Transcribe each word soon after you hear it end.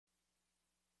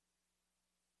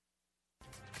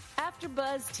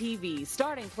AfterBuzz TV,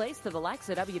 starting place to the likes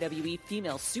of WWE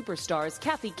female superstars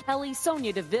Kathy Kelly,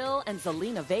 Sonya Deville, and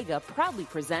Zelina Vega proudly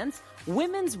presents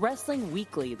Women's Wrestling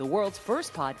Weekly, the world's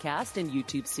first podcast and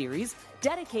YouTube series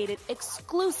dedicated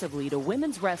exclusively to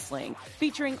women's wrestling,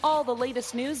 featuring all the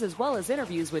latest news as well as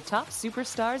interviews with top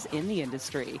superstars in the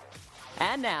industry.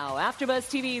 And now, AfterBuzz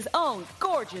TV's own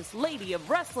gorgeous lady of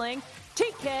wrestling,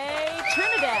 TK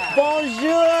Trinidad.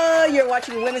 Bonjour! You're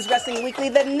watching Women's Wrestling Weekly,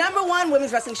 the #1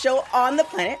 women's wrestling show on the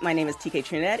planet. My name is TK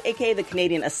Trinidad, aka the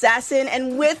Canadian Assassin,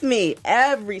 and with me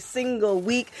every single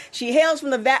week, she hails from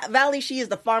the Valley. She is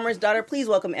the farmer's daughter. Please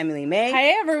welcome Emily May.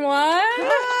 Hey, everyone.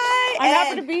 Hi! I'm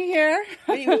happy to be here.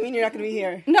 What do you mean you're not going to be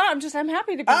here? No, I'm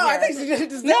happy to be here. Oh, I think you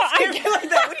just like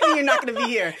that. What do you mean you're not going to be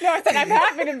here? No, I said I'm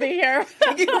happy to be here.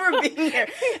 Thank you for being here.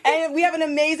 And we have an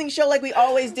amazing show like we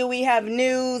always do. We have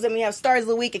news and we have stars of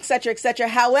the week, etc., etc.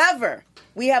 However,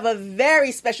 we have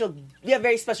very special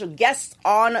guests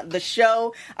on the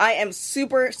show. I am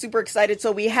super, super excited.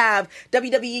 So we have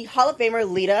WWE Hall of Famer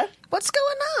Lita. What's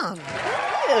going on?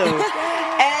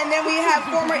 And then we have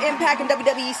former Impact and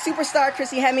WWE superstar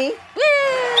Chrissy Hemme.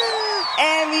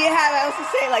 And we have, I also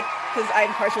say, because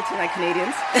I'm partial to my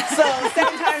Canadians. So,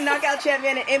 7-time knockout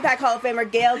champion and Impact Hall of Famer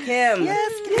Gail Kim.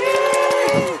 Yes,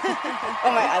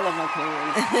 I love my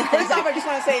Canadians. First off, I just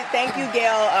want to say thank you,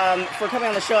 Gail, for coming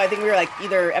on the show. I think we were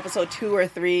either episode 2 or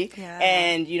 3. Yeah.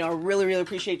 And, really, really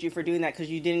appreciate you for doing that because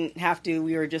you didn't have to.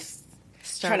 We were just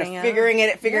figuring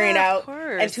it out. Of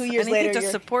course. And 2 years later, to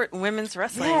support women's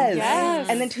wrestling. Yes.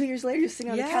 And then 2 years later, you're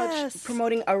sitting on the couch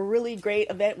promoting a really great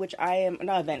event, a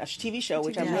TV show,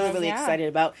 which I'm really, really excited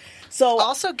about. So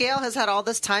also, Gail has had all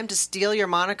this time to steal your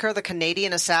moniker, the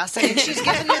Canadian Assassin, and she's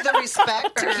given you the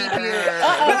respect to keep you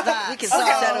with that. We can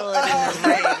settle it in the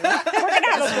ring. We're going to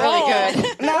have a really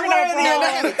good. No, we're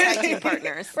going to tag team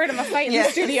partners. We're going to have a fight in the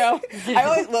studio.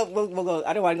 We'll go.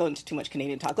 I don't want to go into too much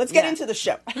Canadian talk. Let's get into the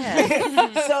show.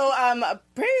 Yeah. So,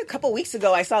 probably a couple weeks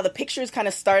ago, I saw the pictures kind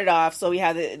of started off. So we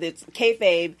had it's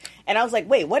kayfabe, and I was like,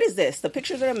 "Wait, what is this?" The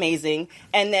pictures are amazing.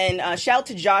 And then shout out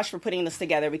to Josh for putting this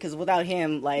together because without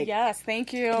him, yes,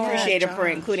 thank you, appreciate it for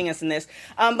including us in this.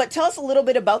 But tell us a little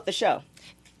bit about the show.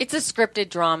 It's a scripted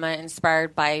drama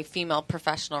inspired by female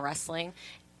professional wrestling,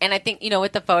 and I think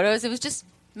with the photos, it was just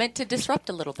meant to disrupt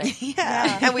a little bit.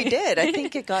 Yeah. And we did. I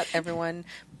think it got everyone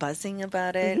buzzing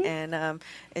about it, and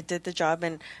it did the job.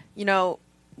 And,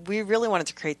 we really wanted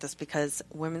to create this because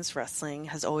women's wrestling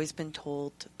has always been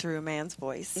told through a man's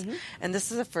voice. And this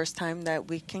is the first time that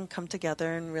we can come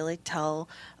together and really tell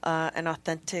an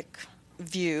authentic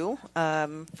view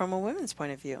from a women's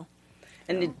point of view.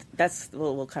 And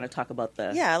we'll kind of talk about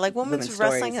the women's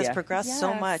wrestling has progressed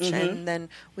so much, Mm-hmm. and then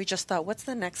we just thought, what's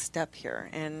the next step here?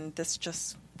 And this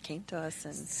just came to us.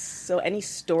 And so, any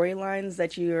storylines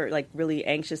that you're really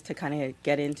anxious to kind of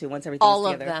get into once everything's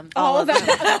together? All of them.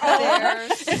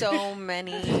 There's so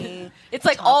many. It's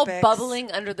all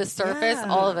bubbling under the surface. Yeah.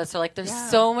 All of us are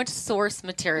there's so much source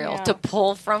material to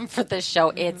pull from for this show.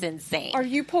 It's insane. Are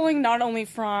you pulling not only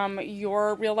from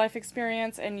your real life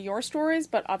experience and your stories,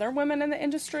 but other women in the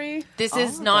industry? This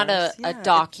is not a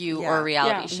docu or a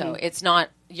reality show. It's not.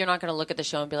 You're not going to look at the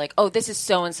show and be like, oh, this is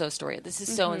so-and-so's story. This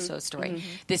is so-and-so's story.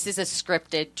 This is a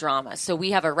scripted drama. So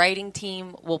we have a writing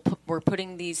team. We're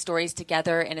putting these stories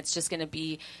together, and it's just going to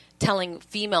be telling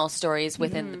female stories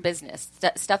within the business,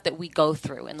 stuff that we go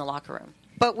through in the locker room.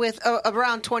 But with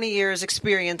around 20 years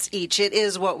experience each, it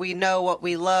is what we know, what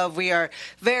we love. We are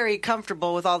very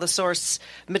comfortable with all the source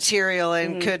material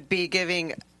and could be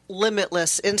giving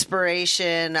limitless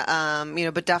inspiration,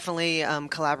 but definitely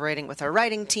collaborating with our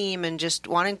writing team and just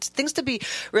wanting things to be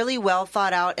really well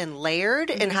thought out and layered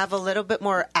and have a little bit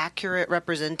more accurate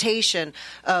representation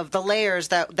of the layers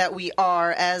that we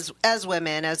are as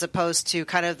women, as opposed to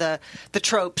kind of the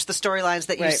tropes, the storylines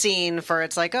that you've seen for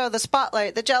it's the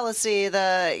spotlight, the jealousy,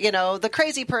 the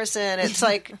crazy person. It's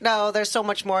no, there's so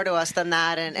much more to us than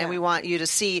that, and we want you to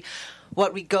see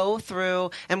what we go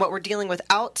through and what we're dealing with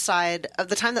outside of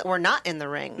the time that we're not in the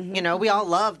ring. We all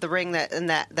love the ring and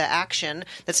the action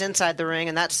that's inside the ring,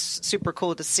 and that's super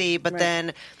cool to see. But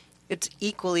then it's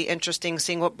equally interesting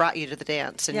seeing what brought you to the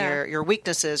dance and your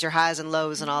weaknesses, your highs and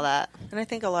lows and all that. And I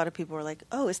think a lot of people are like,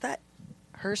 oh, is that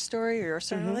her story or your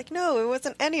story? We're like, no, it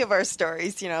wasn't any of our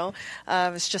stories,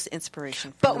 it's just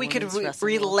inspiration. But we could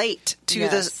relate to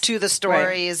the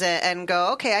stories and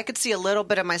go, okay, I could see a little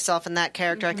bit of myself in that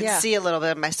character. I could see a little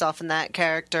bit of myself in that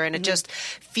character, and it just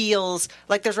feels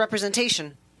like there's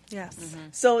representation. Yes.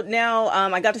 So now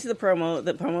I got to see the promo.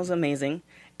 The promo's amazing.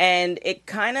 And it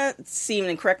kind of seemed,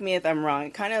 and correct me if I'm wrong,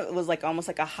 it kind of was almost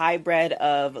like a hybrid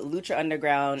of Lucha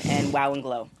Underground and Wow and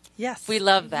Glow. Yes. We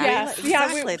love that. Yes.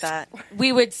 Exactly that.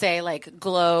 We would say like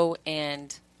Glow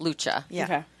and Lucha. Yeah.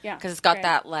 Okay. Yeah. Because it's got Right.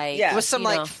 that like Yeah. With some you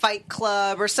know, like Fight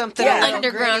Club or something. Yeah. a little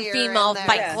underground grittier female in there.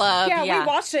 fight Yeah. club. Yeah, we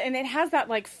watched it, and it has that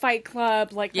like Fight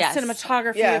Club, like Yes. the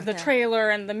cinematography Yeah. of the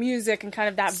trailer and the music and kind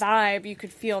of that vibe. You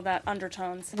could feel that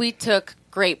undertones. We took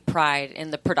great pride in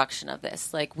the production of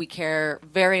this. Like, we care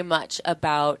very much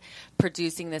about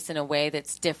producing this in a way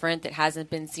that's different, that hasn't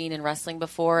been seen in wrestling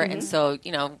before. And so,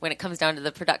 you know, when it comes down to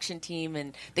the production team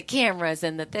and the cameras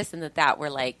and the this and the that, we're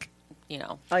like, you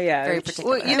know, Oh, yeah. very It's-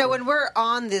 particular. Well, you know, when we're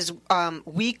on these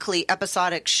weekly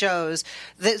episodic shows,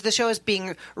 the show is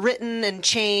being written and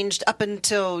changed up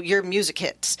until your music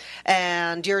hits,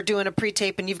 and you're doing a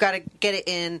pre-tape, and you've got to get it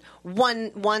in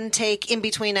one take in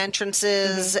between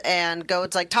entrances, and go.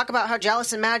 It's like, talk about how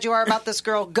jealous and mad you are about this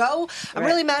girl. Go. I'm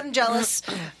really mad and jealous.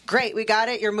 Great, we got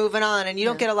it. You're moving on, and you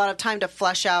don't get a lot of time to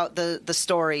flesh out the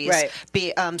stories.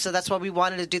 Right. So that's why we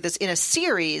wanted to do this in a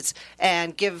series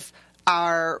and give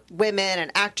our women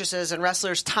and actresses and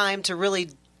wrestlers time to really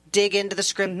dig into the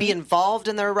script, be involved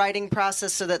in their writing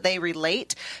process so that they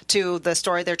relate to the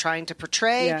story they're trying to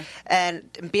portray, Yeah.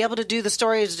 and be able to do the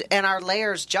stories and our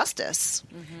layers justice.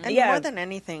 And Yeah. more than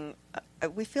anything,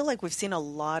 we feel like we've seen a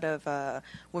lot of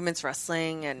women's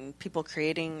wrestling and people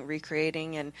creating,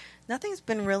 recreating, and nothing's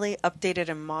been really updated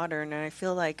and modern. And I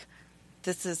feel like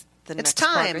this is the It's next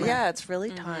time. progress. Yeah, it's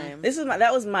really time.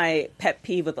 That was my pet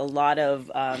peeve with a lot of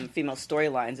female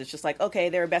storylines. It's just like, okay,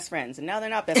 they were best friends, and now they're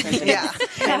not best friends anymore.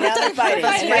 Yeah. And now they're fighting.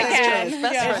 Best And friends. now-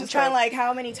 Best and friends. I'm trying, like,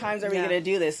 how many times are we Yeah. going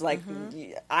to do this? Like,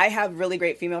 I have really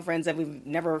great female friends that we've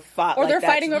never fought. Or like they're that.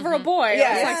 fighting over a boy. Yeah,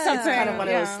 Or it's like something. kind of one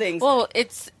of those things. Well,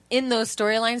 it's in those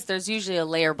storylines, there's usually a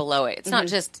layer below it. It's not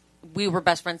just we were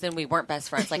best friends and we weren't best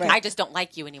friends. Like, Right. I just don't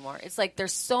like you anymore. It's like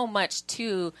there's so much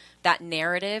to that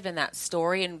narrative and that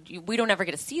story, and we don't ever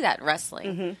get to see that in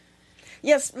wrestling.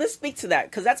 Yes, let's speak to that,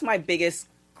 because that's my biggest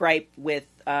gripe with.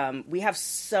 We have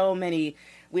so many.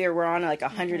 We're on like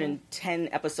 110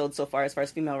 episodes so far as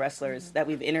female wrestlers that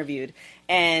we've interviewed,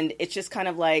 and it's just kind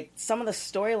of like some of the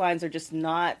storylines are just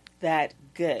not that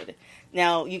good.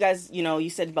 Now, you guys, you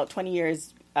said about 20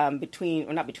 years between,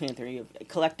 or not between the three,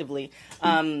 collectively.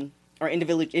 Or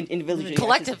individually.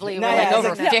 Collectively, No, we're like yeah, over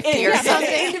it's 50 or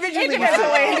something.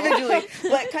 Individually.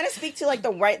 But kind of speak to like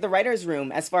the writer's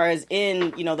room as far as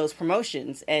in, those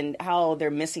promotions and how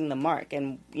they're missing the mark,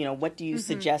 and, what do you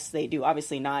suggest they do?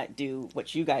 Obviously not do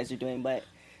what you guys are doing, but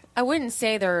I wouldn't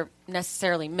say they're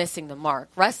necessarily missing the mark.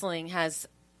 Wrestling has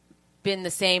been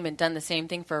the same and done the same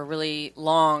thing for a really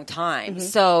long time.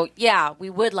 So, yeah,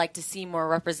 we would like to see more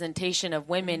representation of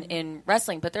women in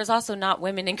wrestling, but there's also not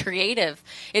women in creative.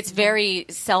 It's very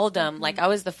seldom. Like, I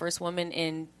was the first woman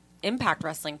in Impact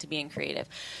Wrestling to be in creative.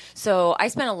 So I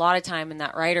spent a lot of time in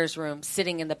that writer's room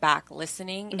sitting in the back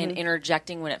listening and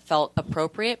interjecting when it felt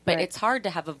appropriate, but it's hard to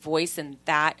have a voice in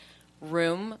that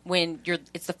room when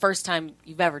it's the first time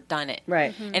you've ever done it,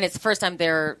 Right. and it's the first time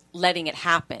they're letting it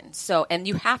happen. So, and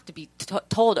you have to be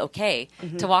told okay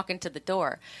to walk into the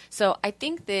door. So I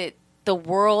think that the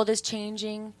world is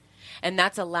changing, and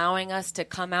that's allowing us to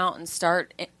come out and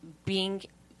start being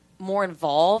more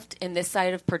involved in this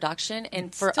side of production.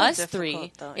 And for Still us difficult,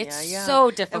 three, though. it's Yeah. so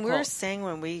difficult. And we were saying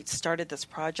when we started this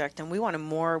project, and we wanted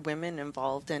more women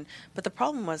involved, but the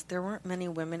problem was there weren't many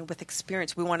women with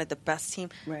experience. We wanted the best team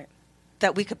right.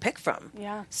 that we could pick from.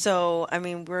 Yeah. So, I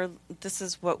mean, this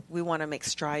is what we want to make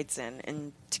strides in,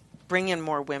 and to bring in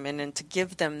more women and to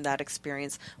give them that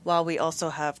experience, while we also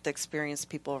have the experienced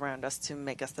people around us to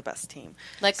make us the best team.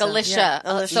 Like So, Alicia.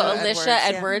 yeah, So Alicia Edwards, yeah.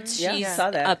 Edwards, Yeah, she's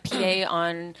saw that. a PA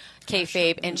on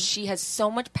Kayfabe, and she has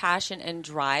so much passion and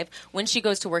drive. When she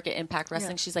goes to work at Impact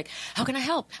Wrestling, she's like, how can I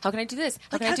help? How can I do this?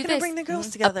 How Like, can I how do can I this? bring the girls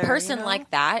together, A person you know? like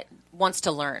that wants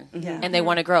to learn, Yeah. and they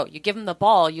want to grow. You give them the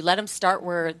ball, you let them start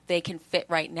where they can fit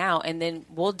right now, and then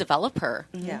we'll develop her.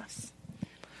 Yes.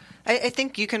 I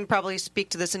think you can probably speak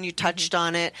to this, and you touched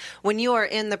on it. When you are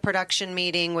in the production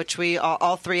meeting, which we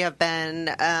all three have been,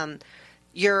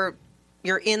 you're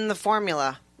in the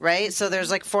formula, right? So there's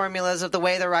like formulas of the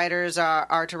way the writers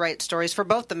are to write stories for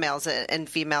both the males and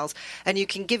females, and you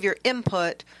can give your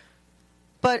input.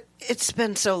 But it's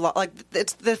been so long, like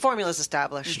the formula's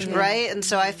established, right? And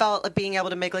so I felt like being able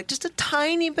to make like just a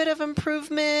tiny bit of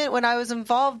improvement when I was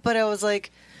involved, but I was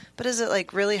like, but is it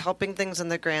like really helping things in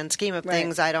the grand scheme of Right.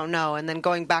 things? I don't know. And then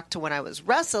going back to when I was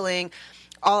wrestling,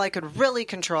 all I could really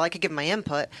control, I could give my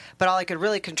input, but all I could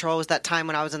really control was that time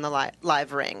when I was in the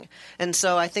live ring. And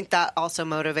so I think that also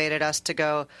motivated us to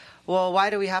go, well, why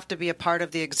do we have to be a part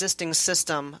of the existing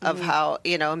system of how,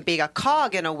 and being a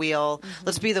cog in a wheel?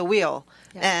 Let's be the wheel.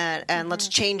 Yeah. And let's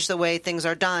change the way things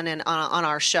are done on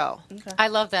our show. Okay. I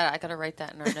love that. I got to write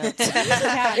that in our notes.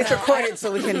 It's recorded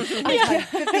so we can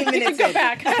 15 minutes go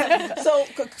back.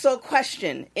 So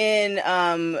question. In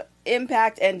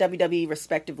Impact and WWE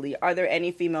respectively, are there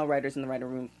any female writers in the writer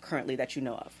room currently that you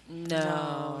know of?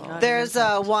 No. There's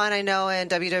one I know in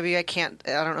WWE.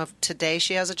 I don't know if today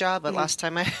she has a job, but last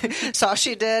time I saw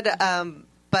she did.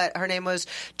 But her name was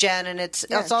Jen, and it's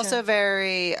also Jen.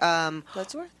 Very...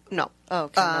 Bloodsworth? No. Oh,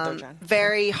 okay. Another Jen.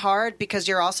 Very hard because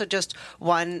you're also just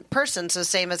one person. So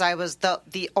same as I was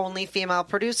the only female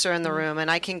producer in the room, and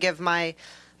I can give my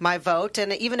vote.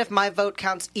 And even if my vote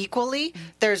counts equally,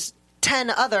 there's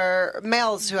 10 other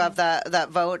males who have that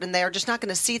vote, and they are just not going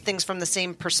to see things from the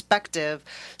same perspective.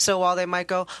 So while they might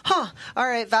go, all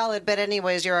right, valid, but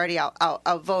anyways, you're already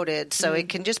outvoted. So it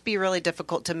can just be really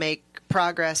difficult to make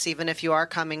progress, even if you are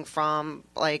coming from,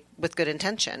 with good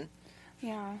intention.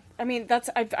 Yeah. I mean,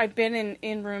 I've been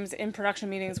in rooms, in production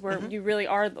meetings where you really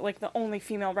are the only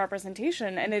female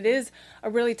representation, and it is a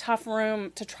really tough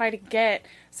room to try to get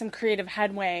some creative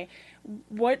headway.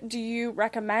 What do you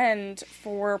recommend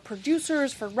for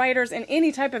producers, for writers in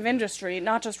any type of industry,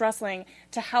 not just wrestling,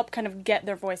 to help kind of get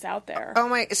their voice out there?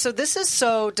 So this is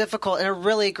so difficult and a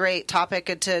really great topic.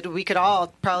 We could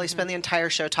all probably spend the entire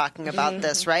show talking about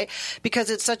this, right? Because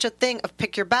it's such a thing of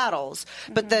pick your battles,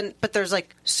 but there's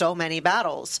so many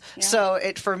battles. Yeah. So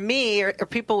for me, or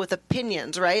people with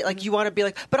opinions, right? You want to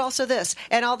be but also this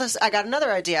and all this. I got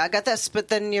another idea. I got this, but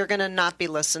then you're going to not be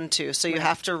listened to. So you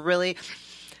have to really.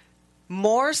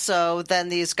 More so than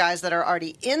these guys that are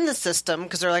already in the system,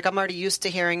 because they're I'm already used to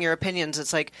hearing your opinions.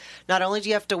 It's not only do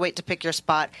you have to wait to pick your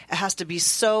spot, it has to be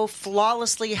so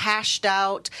flawlessly hashed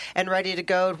out and ready to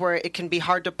go where it can be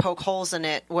hard to poke holes in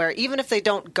it, where even if they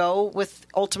don't go with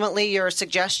ultimately your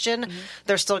suggestion,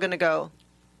 they're still going to go,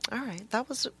 all right, that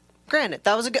was... Granted,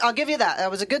 I'll give you that.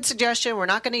 That was a good suggestion. We're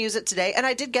not going to use it today. And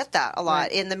I did get that a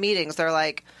lot in the meetings.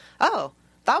 They're oh,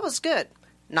 that was good.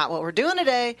 Not what we're doing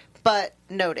today, but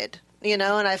noted. And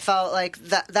I felt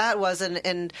that wasn't.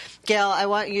 And Gail, I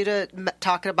want you to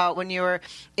talk about when you were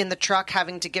in the truck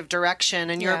having to give direction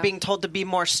and you were being told to be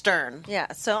more stern.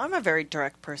 Yeah, so I'm a very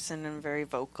direct person and very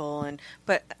vocal,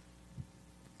 but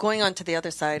going on to the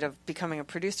other side of becoming a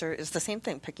producer is the same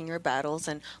thing, picking your battles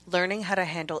and learning how to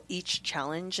handle each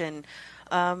challenge. And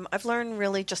I've learned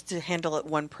really just to handle it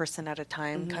one person at a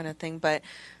time kind of thing, but...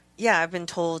 Yeah, I've been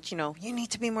told, you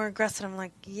need to be more aggressive.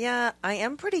 I'm yeah, I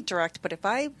am pretty direct, but if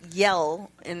I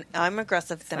yell and I'm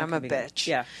aggressive, then I'm a bitch.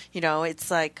 Yeah.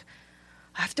 It's I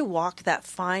have to walk that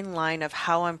fine line of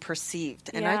how I'm perceived.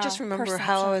 And I just remember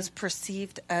how I was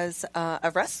perceived as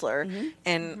a wrestler.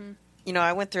 And,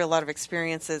 I went through a lot of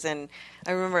experiences. And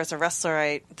I remember as a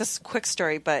wrestler, this is a quick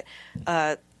story, but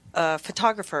a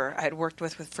photographer I had worked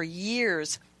with for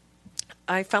years,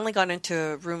 I finally got into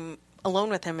a room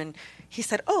alone with him, and he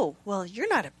said, "Oh, well, you're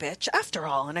not a bitch after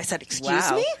all." And I said,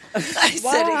 "Excuse me?" I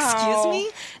said, "Excuse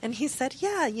me?" And he said,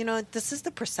 "Yeah, this is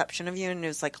the perception of you." And it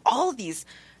was all this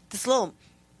little,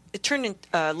 it turned into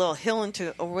a little hill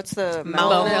into, what's the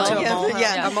molehill?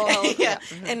 Yeah, a molehill. Yeah.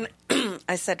 And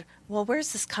I said, "Well,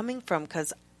 where's this coming from?"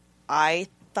 Because I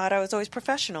thought I was always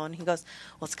professional. And he goes,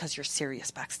 "Well, it's because you're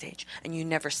serious backstage and you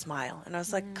never smile." And I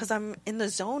was because I'm in the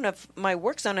zone of my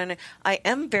work zone, and I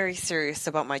am very serious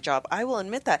about my job. I will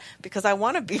admit that, because I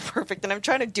want to be perfect and I'm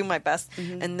trying to do my best.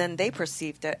 And then they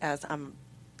perceived it as I'm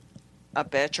a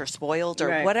bitch or spoiled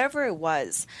or whatever it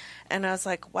was. And I was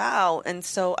wow. And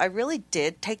so I really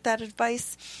did take that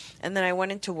advice. And then I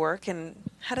went into work and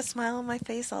had a smile on my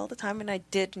face all the time. And I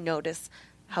did notice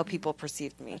how people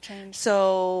perceived me.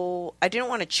 So I didn't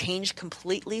want to change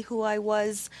completely who I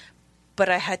was, but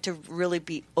I had to really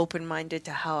be open-minded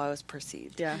to how I was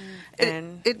perceived. Yeah.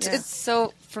 And it's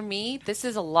so for me, this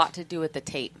is a lot to do with the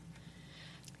tape.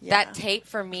 Yeah. That tape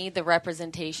for me, the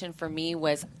representation for me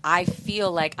was, I feel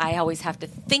like I always have to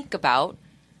think about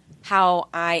how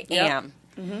I am.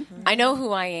 I know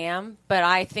who I am, but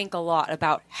I think a lot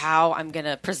about how I'm going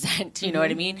to present, you know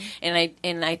what I mean?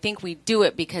 And I think we do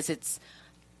it because it's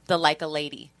the Like a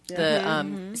Lady,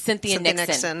 the Cynthia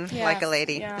Nixon. Yes. Like a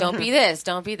Lady. Yeah. Don't be this,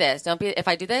 don't be this, don't be. If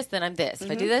I do this, then I'm this. If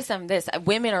I do this, I'm this.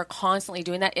 Women are constantly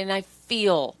doing that, and I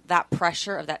feel that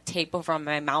pressure of that tape over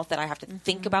my mouth that I have to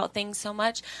think about things so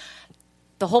much.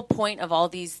 The whole point of all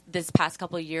this past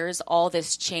couple of years, all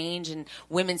this change and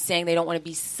women saying they don't want to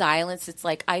be silenced, it's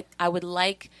I would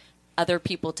like other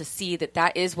people to see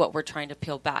that is what we're trying to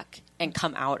peel back and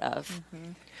come out of.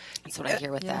 That's what I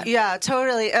hear with that. Yeah,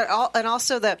 totally. And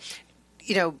also that,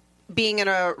 being in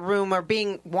a room or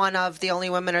being one of the only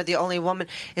women or the only woman,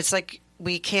 it's like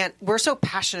we're so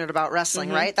passionate about wrestling,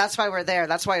 right? That's why we're there.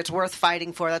 That's why it's worth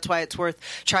fighting for. That's why it's worth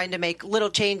trying to make little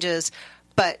changes.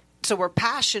 But so we're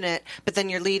passionate, but then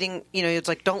you're leading, it's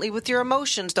like, don't lead with your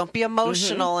emotions. Don't be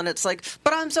emotional. And it's like,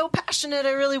 but I'm so passionate.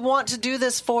 I really want to do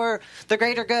this for the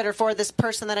greater good or for this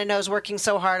person that I know is working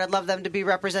so hard. I'd love them to be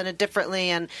represented differently.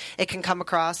 And it can come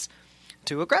across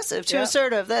too aggressive, too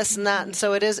assertive, this and that. And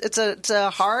so it's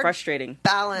a hard, frustrating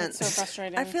balance. It's so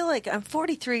frustrating. I feel like I'm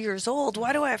 43 years old.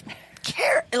 Why do I have to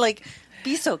care? Like,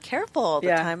 be so careful all the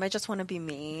time. I just want to be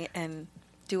me and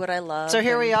do what I love. So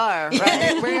here we are,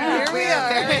 right? we are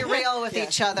very real with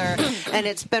each other, and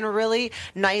it's been a really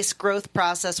nice growth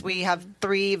process. We have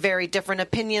 3 very different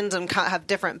opinions and have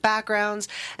different backgrounds,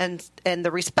 and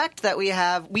the respect that we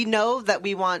have, we know that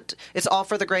we want, it's all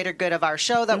for the greater good of our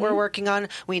show that we're working on.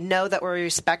 We know that we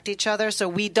respect each other, so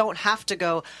we don't have to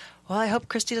go, well, I hope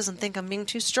Christy doesn't think I'm being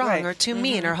too strong or too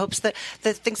mean, or hopes that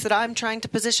thinks that I'm trying to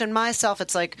position myself.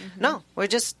 It's like, no, we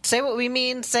just say what we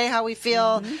mean, say how we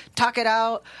feel, talk it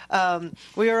out.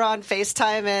 We were on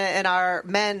FaceTime, and our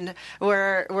men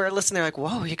were listening. They're like,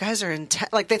 whoa, you guys are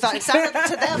intense. Like, they thought it sounded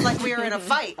to them like we were in a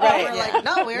fight. Right. We're like,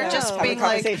 no, we were just being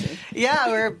like,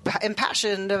 we're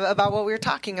impassioned about what we were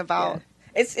talking about. Yeah.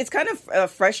 It's kind of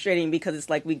frustrating because it's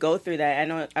like we go through that. I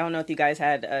don't know if you guys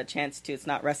had a chance to. It's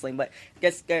not wrestling, but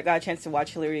just got a chance to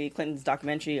watch Hillary Clinton's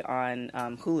documentary on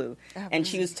Hulu, and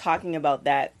she was talking about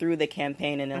that through the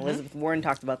campaign. And Elizabeth Warren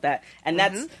talked about that, and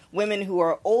that's women who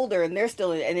are older and they're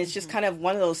still. And it's just kind of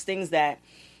one of those things that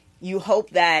you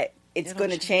hope that it's going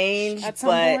to change, at some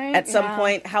but point, at some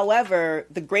point, however,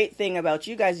 the great thing about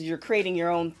you guys is you're creating your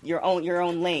own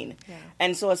lane. Yeah.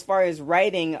 And so, as far as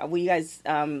writing, will you guys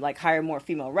like hire more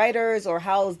female writers, or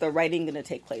how is the writing going to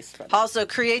take place? Also,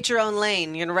 create your own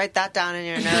lane. You're going to write that down in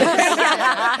your notes.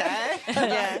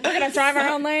 Okay. We're going to drive our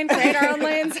own lane, create our own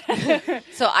lanes.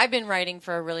 So I've been writing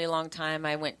for a really long time.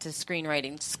 I went to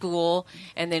screenwriting school,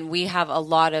 and then we have a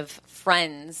lot of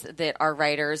friends that are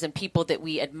writers and people that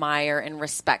we admire and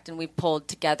respect, and we pulled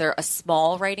together a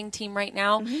small writing team right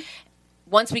now.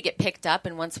 Once we get picked up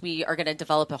and once we are going to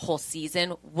develop a whole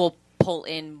season, we'll pull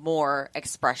in more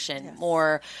expression,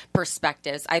 more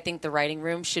perspectives. I think the writing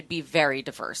room should be very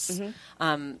diverse.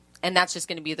 And that's just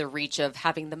going to be the reach of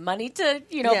having the money to,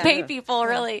 pay people,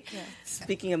 really. Yeah.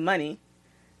 Speaking of money,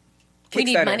 we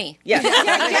need money.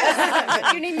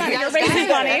 Yeah. You need money. You're raising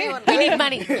money. We need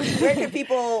money. Where can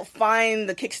people find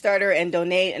the Kickstarter and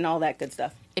donate and all that good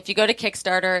stuff? If you go to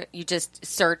Kickstarter, you just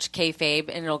search Kayfabe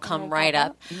and it'll come right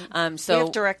up. So we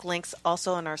have direct links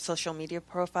also on our social media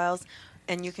profiles,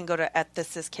 and you can go to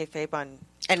 @ThisIsKayfabe on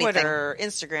Twitter,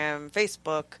 Instagram,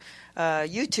 Facebook,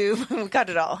 YouTube. We got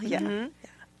it all. Yeah.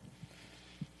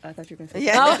 I thought you were going to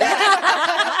say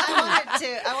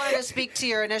I wanted to speak to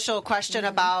your initial question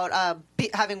about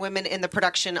having women in the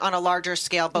production on a larger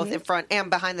scale, both in front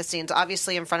and behind the scenes.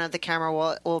 Obviously, in front of the camera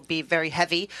will be very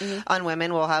heavy on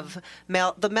women. We'll have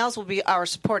the males will be our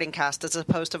supporting cast as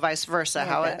opposed to vice versa,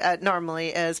 how it normally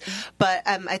is. But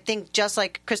I think just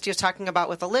like Christy was talking about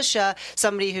with Alicia,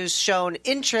 somebody who's shown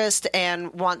interest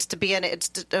and wants to be in it, it's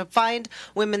to find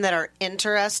women that are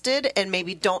interested and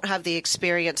maybe don't have the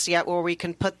experience yet, where we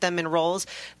can put them in roles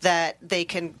that they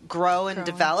can grow and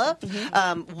develop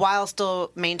while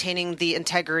still maintaining the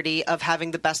integrity of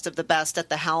having the best of the best at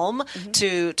the helm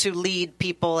to lead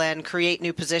people and create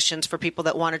new positions for people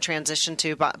that want to transition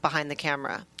to behind the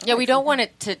camera. Yeah, we don't want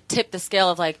it to tip the scale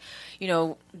of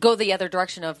go the other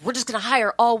direction of we're just going to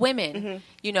hire all women.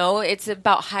 It's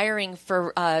about hiring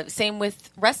for same with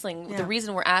wrestling. The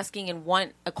reason we're asking and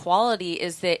want equality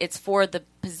is that it's for the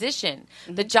position,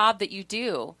 the job that you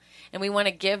do. And we want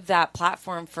to give that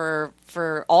platform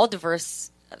for all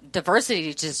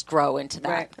diversity to just grow into that.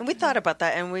 Right. And we thought about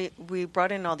that, and we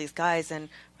brought in all these guys, and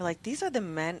we're like, these are the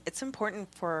men. It's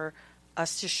important for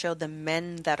us to show the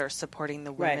men that are supporting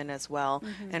the women as well.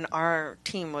 And our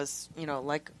team was,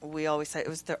 like we always say, it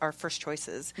was our first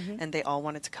choices, and they all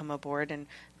wanted to come aboard, and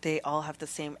they all have the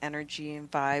same energy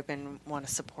and vibe and want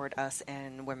to support us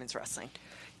in women's wrestling.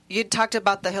 You talked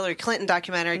about the Hillary Clinton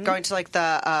documentary, going to like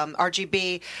the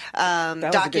RGB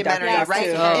documentary,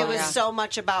 right? It was so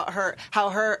much about how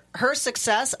her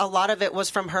success. A lot of it was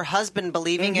from her husband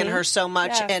believing in her so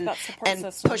much and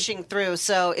pushing through.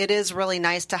 So it is really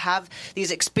nice to have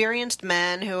these experienced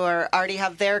men who already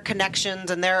have their connections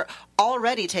and they're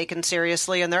already taken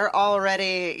seriously, and they're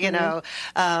already, you know,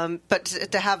 but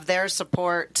to have their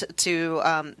support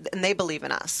and they believe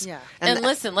in us. Yeah. And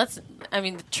listen,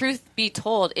 the truth be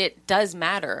told, it does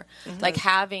matter. Like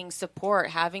having support,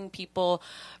 having people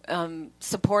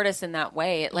support us in that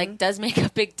way, it does make a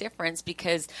big difference,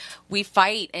 because we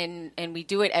fight and we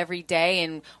do it every day,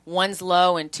 and one's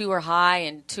low and two are high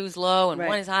and two's low and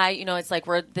one is high. You know, it's like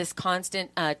we're this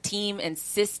constant team and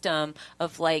system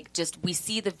of just we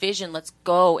see the vision, let's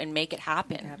go and make it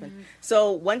happen.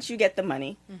 So once you get the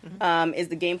money, is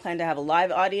the game plan to have a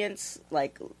live audience,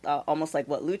 almost like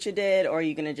what Lucha did, or are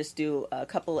you going to just do a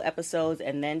couple episodes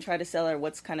and then try to sell it, or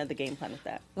what's kind of the game plan with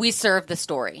that? We serve the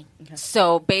story.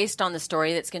 So based on the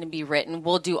story that's going to be written,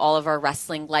 we'll do all of our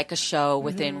wrestling like a show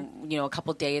within, a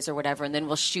couple days or whatever, and then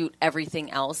we'll shoot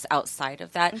everything else outside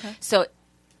of that. So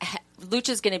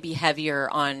Lucha's going to be heavier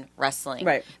on wrestling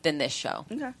than this show.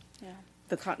 Okay. Yeah.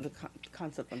 The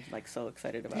concept I'm so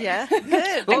excited about. Yeah,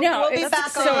 good. We'll be back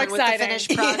so on exciting. with the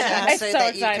finished project so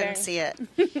that you can see it.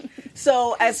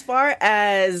 So as far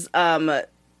as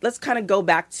let's kind of go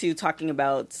back to talking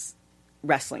about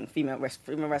wrestling, female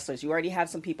wrestlers. You already have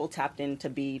some people tapped in to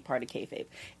be part of kayfabe.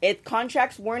 If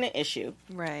contracts weren't an issue,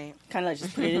 right? Kind of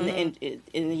just put it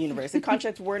in the universe. If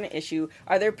contracts weren't an issue,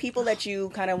 are there people that you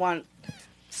kind of want?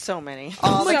 So many.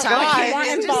 All the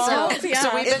time.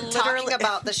 So we've been talking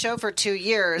about the show for 2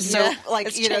 years. So,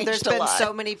 there's been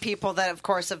so many people that, of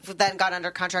course, have then got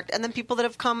under contract, and then people that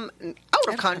have come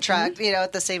out of contract,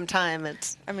 at the same time.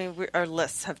 Our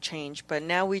lists have changed, but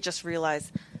now we just realize,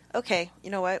 okay, you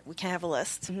know what? We can't have a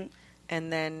list. And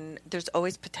then there's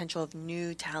always potential of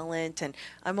new talent. And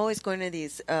I'm always going to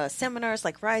these seminars,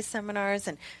 like Rise seminars,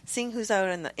 and seeing who's out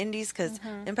in the indies, because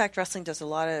Impact Wrestling does a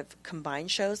lot of combined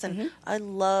shows. And I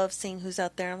love seeing who's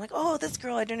out there. I'm like, oh, this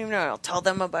girl, I didn't even know. I'll tell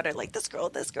them about it, like this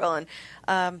girl.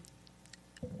 And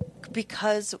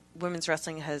because women's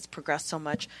wrestling has progressed so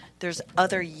much, there's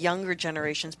other younger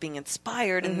generations being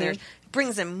inspired, and there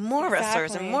brings in more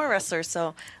wrestlers and more wrestlers.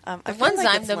 So the ones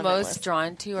I'm the most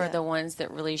drawn to are the ones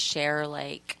that really share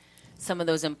some of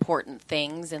those important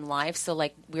things in life. So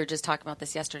we were just talking about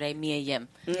this yesterday, Mia Yim.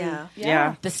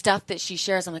 Yeah. The stuff that she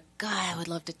shares, I'm like, God, I would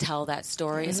love to tell that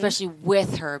story, especially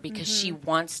with her, because she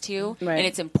wants to, and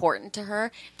it's important to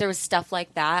her. If there was stuff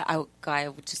like that, I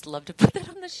would just love to put that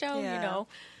on the show,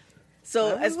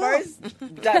 So as far as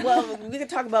we could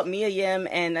talk about Mia Yim,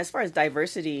 and as far as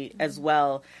diversity as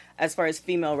well, as far as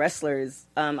female wrestlers,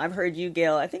 I've heard you,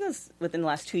 Gail, I think it was within the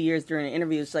last 2 years during an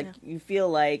interview, it's you feel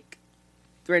like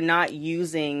we're not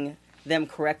using them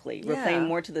correctly. We're playing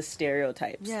more to the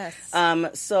stereotypes. Yes.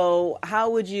 So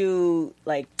how would you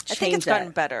change that? I think it's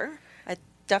gotten better. I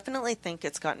definitely think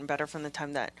it's gotten better from the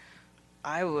time that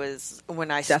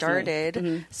when I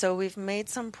started. So we've made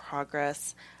some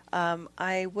progress.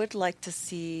 I would like to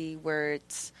see where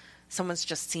someone's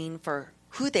just seen for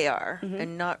who they are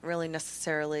and not really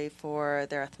necessarily for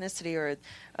their ethnicity or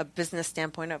a business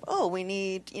standpoint of, we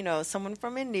need, someone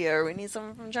from India or we need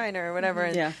someone from China or whatever.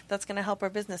 And that's going to help our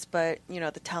business. But,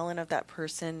 the talent of that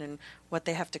person and what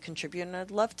they have to contribute. And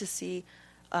I'd love to see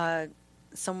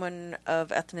someone of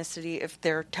ethnicity, if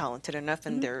they're talented enough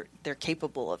and they're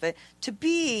capable of it, to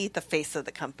be the face of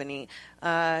the company.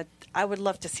 I would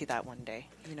love to see that one day.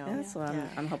 That's what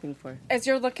I'm hoping for. As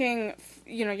you're looking,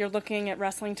 you're looking at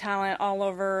wrestling talent all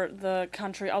over the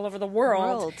country, all over the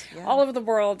world, all over the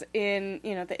world in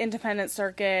the independent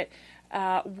circuit.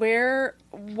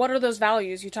 What are those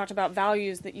values? You talked about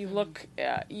values that you look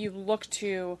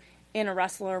to in a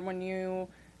wrestler when you.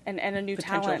 And a new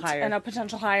talent and a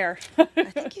potential hire. I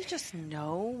think you just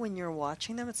know when you're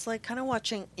watching them. It's like kind of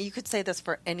watching. You could say this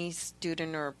for any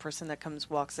student or person that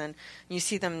walks in. You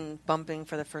see them bumping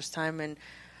for the first time, and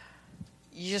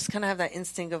you just kind of have that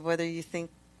instinct of whether you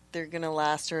think they're going to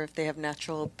last or if they have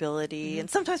natural ability. And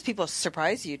sometimes people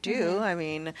surprise you too. I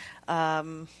mean,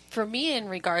 for me, in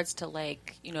regards to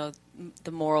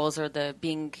the morals or the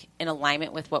being in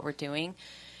alignment with what we're doing.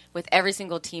 With every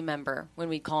single team member, when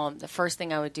we call them, the first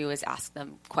thing I would do is ask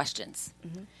them questions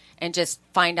and just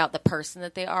find out the person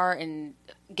that they are and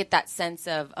get that sense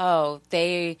of,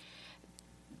 they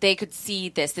could see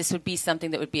this. This would be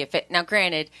something that would be a fit. Now,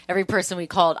 granted, every person we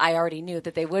called, I already knew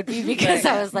that they would be because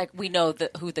I was like, we know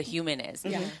who the human is.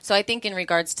 So I think in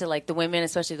regards to the women,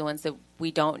 especially the ones that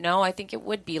we don't know, I think it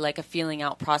would be a feeling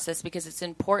out process because it's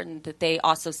important that they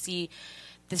also see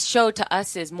the show to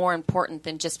us is more important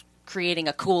than just creating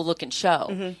a cool looking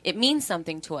show. It means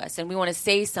something to us and we want to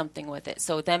say something with it.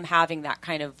 So them having that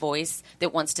kind of voice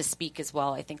that wants to speak as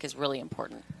well, I think is really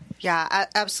important. Yeah,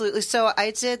 absolutely. So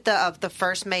I did the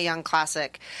first Mae Young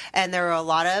Classic, and there were a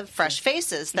lot of fresh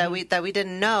faces that we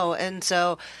didn't know, and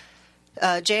so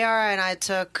JR and I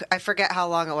took, I forget how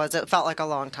long it was. It felt like a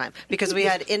long time because we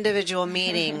had individual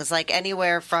meetings, like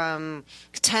anywhere from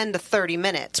 10 to 30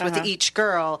 minutes with each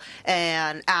girl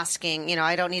and asking, you know,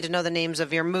 I don't need to know the names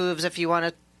of your moves. If you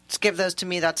want to give those to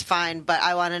me, that's fine. But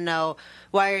I want to know,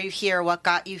 why are you here? What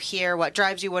got you here? What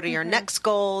drives you? What are your next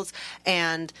goals?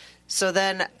 And so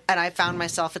then, and I found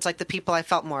myself, it's like the people I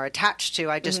felt more attached to,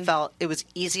 I just felt it was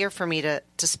easier for me to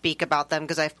speak about them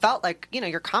because I felt like, you know,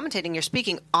 you're commentating, you're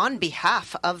speaking on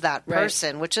behalf of that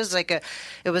person, which is like it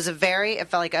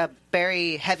felt like a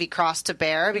very heavy cross to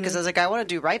bear because I was like, I want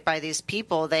to do right by these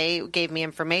people. They gave me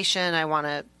information. I want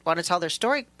to tell their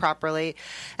story properly.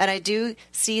 And I do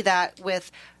see that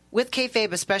with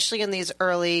kayfabe, especially in these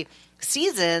early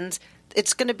seasons,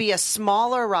 it's going to be a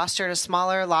smaller roster and a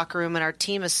smaller locker room, and our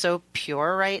team is so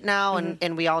pure right now,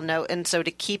 and we all know. And so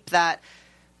to keep that,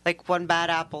 like one bad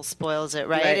apple spoils it,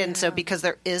 right? And so because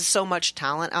there is so much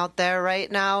talent out there right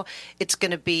now, it's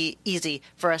going to be easy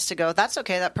for us to go, that's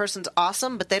okay, that person's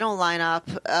awesome, but they don't line up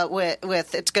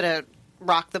with it's going to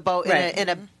rock the boat in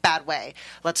a bad way.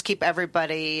 Let's keep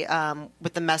everybody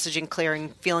with the messaging clear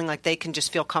and feeling like they can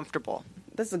just feel comfortable.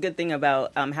 That's a good thing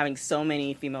about having so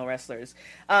many female wrestlers.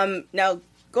 Now,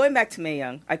 going back to Mae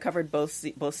Young, I covered both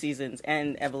seasons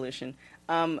and Evolution.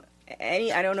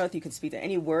 I don't know if you could speak to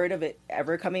any word of it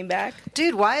ever coming back.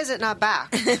 Dude, why is it not back?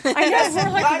 I know.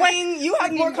 We're like, I mean, you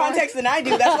have more context than I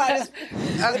do. That's why I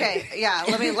just... Okay, yeah.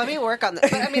 Let me work on this.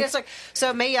 But I mean, it's like,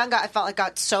 so Mae Young I felt like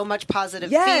got so much positive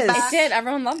feedback. It did.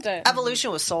 Everyone loved it.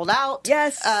 Evolution was sold out.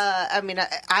 Yes. I mean,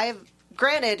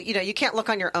 Granted, you know, you can't look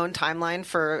on your own timeline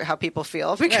for how people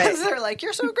feel because they're like,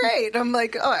 you're so great. I'm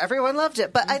like, oh, everyone loved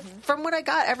it. But from what I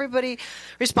got, everybody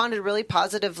responded really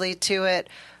positively to it.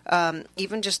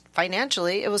 Even just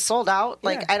financially, it was sold out.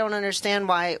 Like, I don't understand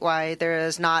why there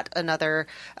is not another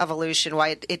Evolution, why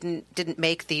it didn't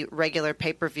make the regular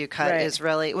pay-per-view cut.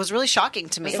 It was really shocking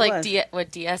to me. It's like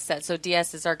what DS said. So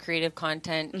DS is our creative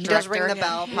content director. He does ring the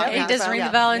bell. He does ring the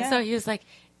bell. And so he was like,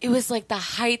 it was like the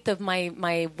height of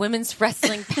my women's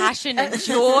wrestling passion and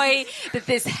joy that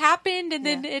this happened, and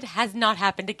then it has not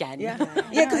happened again. Yeah,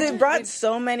 because it brought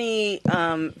so many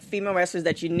female wrestlers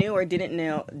that you knew or didn't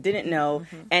know,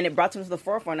 and it brought them to the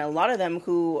forefront. And a lot of them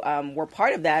who were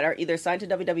part of that are either signed to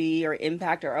WWE or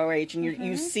Impact or ORH, and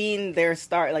you've seen their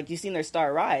star,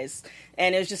 rise.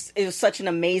 And it was such an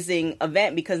amazing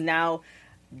event because of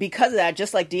that,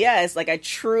 just like DS, like I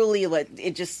truly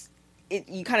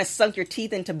you kind of sunk your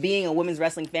teeth into being a women's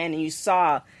wrestling fan, and you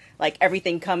saw like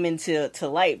everything come into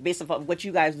light based off of what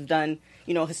you guys have done,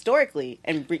 you know, historically,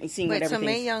 and seeing what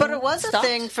everything. But it was a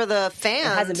thing for the fans.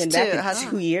 It hasn't been back in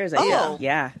 2 years.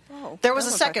 Yeah. There was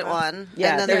a second one,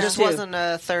 and then there just wasn't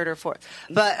a third or fourth.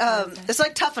 But it's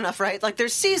like Tough Enough, right? Like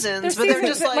there's seasons, but they're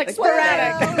just like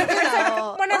sporadic.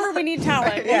 Well, Whenever we need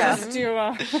talent, we just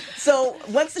do. So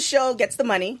once the show gets the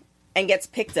money and gets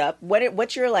picked up,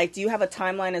 what's your, like, do you have a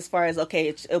timeline as far as, okay,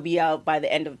 it'll be out by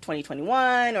the end of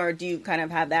 2021, or do you kind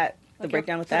of have that, the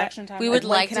breakdown with that? We would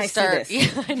like to start. Yeah,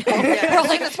 I know. We're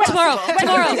like, tomorrow.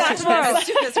 as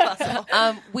soon as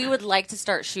possible. We would like to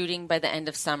start shooting by the end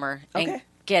of summer and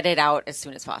get it out as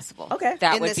soon as possible. Okay.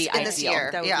 That would be in ideal. This year.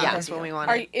 That's when we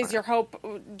want it. Is your hope,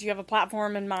 do you have a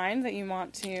platform in mind that you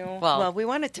want to? Well, we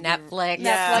want it to Netflix, be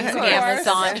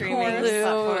Amazon, streaming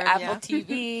Hulu, Apple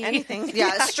TV. anything.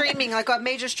 Yeah, streaming, like a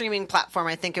major streaming platform,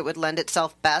 I think it would lend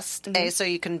itself best, so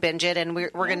you can binge it, and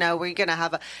we're gonna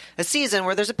have a season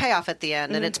where there's a payoff at the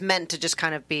end, and it's meant to just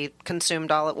kind of be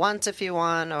consumed all at once if you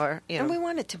want, or, you know. And we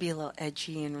want it to be a little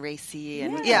edgy and racy,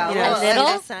 and a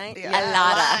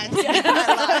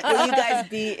lot. Will you guys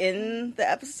be in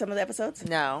some of the episodes?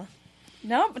 No,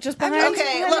 but just behind.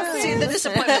 Okay, look, see the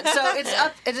disappointment. So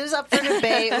it is up for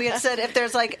debate. We had said if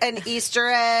there's like an Easter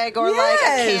egg or like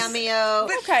a cameo.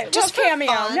 Okay, just for cameo.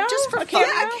 fun. No, just for fun.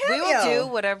 cameo. we will do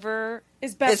whatever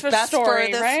is best for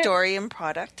the right? story and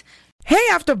product. Hey,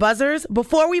 After Buzzers,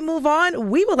 before we move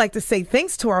on, we would like to say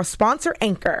thanks to our sponsor,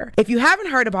 Anchor. If you haven't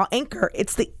heard about Anchor,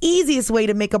 it's the easiest way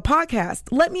to make a podcast.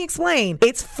 Let me explain.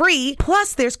 It's free,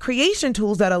 plus there's creation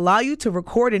tools that allow you to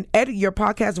record and edit your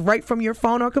podcast right from your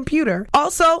phone or computer.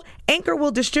 Also, Anchor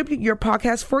will distribute your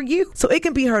podcast for you, so it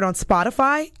can be heard on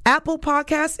Spotify, Apple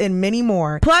Podcasts, and many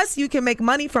more. Plus, you can make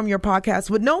money from your podcast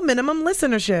with no minimum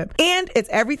listenership. And it's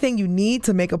everything you need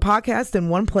to make a podcast in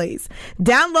one place.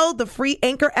 Download the free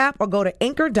Anchor app or go to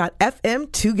anchor.fm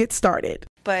to get started.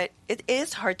 But it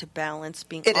is hard to balance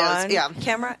being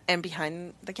camera and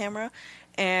behind the camera.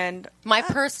 And My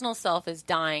personal self is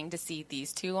dying to see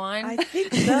these two on. I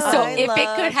think so. So if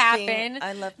it could happen,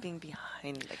 I love being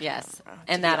behind the yes, camera,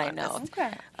 and to that be I honest. know.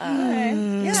 Okay.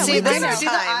 Yeah, See, we this do is see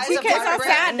the eyes of TK's all heartbreak.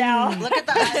 sad now. Look at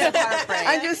the eyes of heartbreak.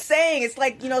 I'm just saying, it's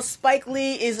like, Spike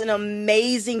Lee is an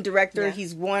amazing director. Yeah.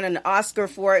 He's won an Oscar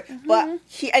for it. But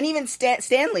even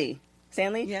Stanley,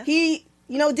 Yeah. he,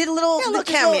 did a little, little did a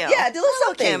cameo. did a little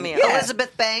something. cameo. Yeah.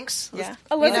 Elizabeth Banks. Yeah.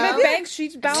 Elizabeth know? Banks,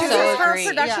 she balances So her agree.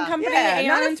 production Yeah. company Yeah,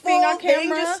 not a and being on full thing,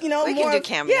 camera. just, We more. can do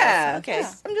cameos. Yeah. Okay.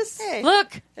 I'm just, Hey,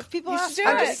 Look, if people You ask should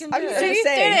for do it, it. you can I'm do just it. You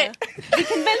saying. did it. You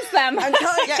convinced them. I'm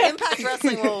telling Yeah, Impact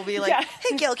Wrestling will be like, Yeah.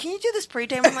 hey, Gail, can you do this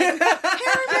pre-dame? I'm like,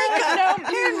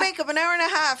 hair and makeup, an hour and a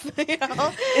half.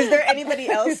 Is there anybody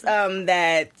else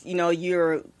that,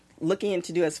 you're looking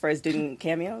to do as far as doing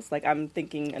cameos? Like, I'm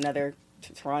thinking another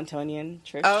Torontonian,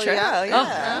 Trish. Oh, Trish.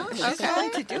 yeah. She's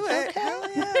willing to do it. Hell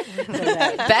yeah.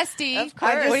 bestie. Of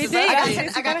course. What do you think? I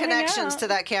got gotta hang connections out. to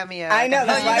that cameo. I know, Oh,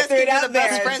 that's you why I guys threw can it do out the best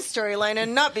there. friend storyline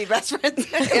and not be best friends. And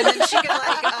then she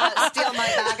can steal my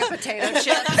bag of potato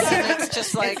chips, and it's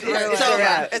just like It's over.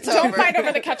 Yeah. It's Don't over. fight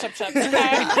over the ketchup chips. Okay?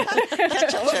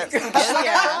 Ketchup chips. I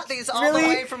got these all the Really?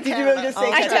 way from Did you Canada. really just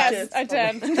say I ketchup did. chips? I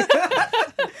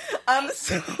did.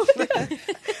 So,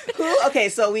 okay,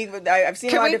 so I've seen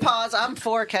a Can lot we of pause? I'm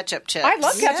for ketchup chips. I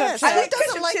love ketchup Yes. chips. I like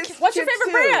ketchup like chips. What's your chips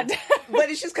favorite too. brand? But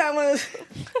it's just kind of one of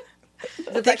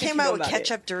those. They came out with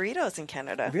ketchup Doritos in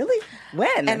Canada. Really?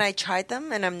 When? And I tried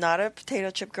them, and I'm not a potato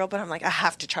chip girl, but I'm like, I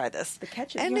have to try this. The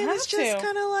ketchup. And You it was have just to.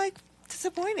 kind of like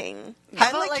disappointing. How I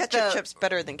about, like like, ketchup the- chips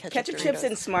better than ketchup ketchup Doritos. chips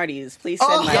and Smarties. Please Oh,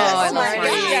 send my yes. way. I love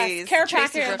Smarties. Yes, care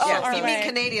Tracy package. Brooks. Oh, our you mean way.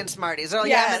 Canadian Smarties? Oh,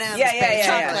 Yes. M&M's, Yeah, baked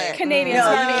yeah. chocolate. Canadian No,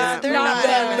 Smarties. they're not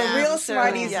not. The real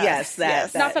Smarties, Yes.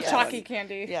 yes. not the yes. chalky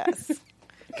candy. Yes.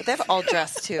 But they have all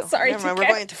dressed too. Sorry, Never mind, TK. we're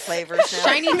going to flavors now.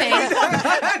 Shiny things.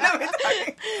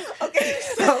 Okay,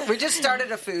 so We just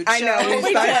started a food I show. know,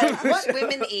 we started. What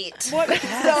women eat. So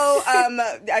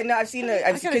I know I've seen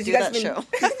because do you guys that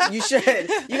been you should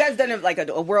you guys done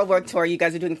a World War tour. You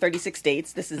guys are doing 36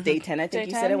 states. This is day 10, I think Day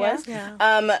you said 10, it was.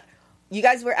 yeah. You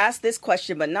guys were asked this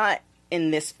question, but not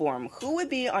in this form. Who would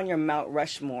be on your Mount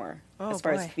Rushmore as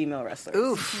far as boy. female wrestlers?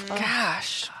 Oof.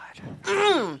 Gosh.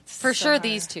 For sure,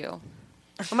 these two.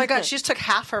 Oh my God, she just took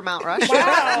half her Mount Rushmore.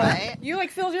 Wow. Right? You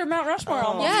filled your Mount Rushmore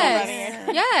almost Yes,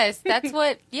 already. yes, that's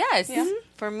what. Yes,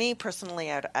 For me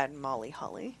personally, I'd add Molly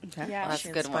Holly. Yeah. That's She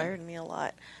a good one. inspired me a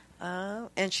lot.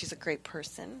 And she's a great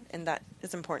person, and that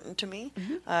is important to me.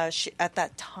 She at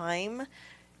that time,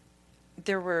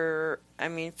 for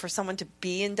someone to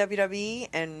be in WWE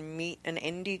and meet an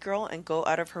indie girl and go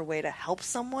out of her way to help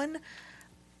someone,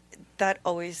 that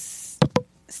always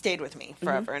stayed with me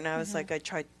forever. And I was like, I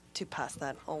tried to pass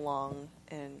that along.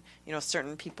 And,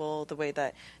 certain people, the way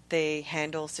that they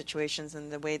handle situations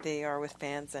and the way they are with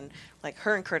fans, and like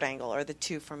her and Kurt Angle are the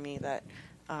two for me that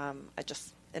I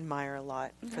just admire a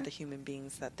lot for the human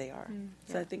beings that they are.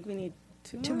 So I think we need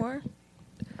two Two more.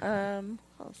 more?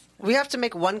 We have to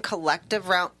make one collective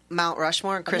Mount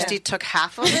Rushmore, and Christy took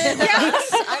half of it.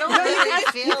 I don't really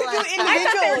feel like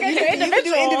You can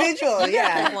do individual.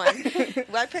 Yeah.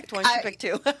 I picked one. She picked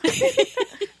two.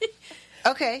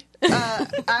 Okay,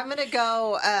 I'm gonna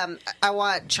go. I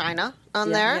want China on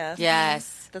there. Yes.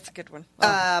 yes, That's a good one.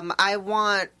 I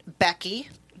want Becky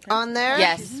on there.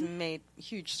 yes. She's made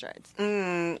huge strides.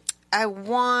 I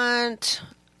want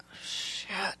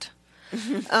shit.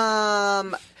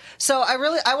 So I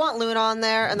want Luna on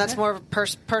there, and that's more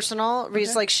personal.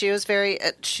 Reads like she was very.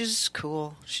 She's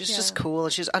cool. She's just cool.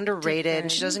 She's underrated,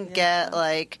 and she doesn't get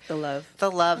like The love.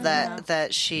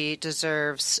 that she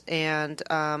deserves. And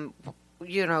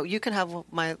you can have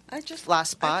my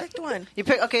last spot. I picked one. You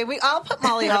pick. Okay, I'll put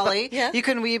Molly Holly. Yeah. You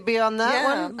can be on that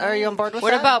Yeah. one? Are you on board with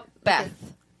What that? about Beth?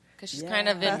 Because she's kind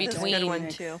of in That's a good between. one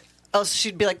too. Oh, so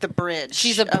she'd be like the bridge.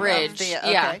 She's a of bridge, okay.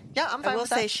 yeah. Yeah, I'm fine I will with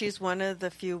that. say she's one of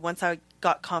the few. Once I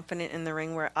got confident in the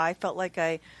ring, where I felt like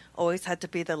I always had to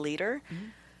be the leader.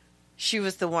 She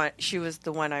was the one. She was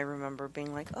the one I remember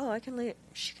being like, "Oh, I can lead.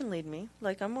 She can lead me.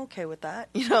 Like I'm okay with that."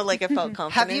 Like I felt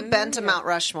confident. Have you in been her. to Yeah. Mount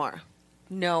Rushmore?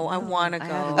 No, I want to go.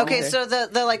 haven't. Okay, Okay. so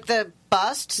the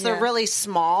busts, they're Yeah. really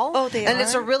small. Oh, they and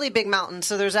it's a are? really big mountain,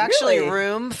 so there's actually Really?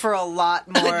 room for a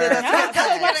lot more. Let's add.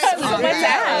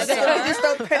 Just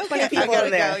don't put 20 I people gotta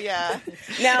in there. go. Yeah.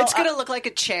 Now, It's gonna look like a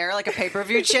chair, like a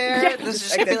pay-per-view chair. This is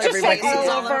just Like gonna be that's like everybody faces sees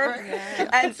all over. over.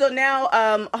 and so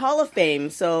now Hall of Fame.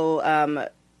 So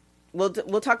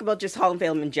we'll talk about just Hall of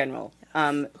Fame in general.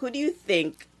 Who do you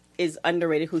think is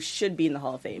underrated? Who should be in the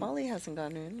Hall of Fame? Molly hasn't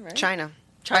gone in, right? China.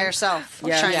 By herself.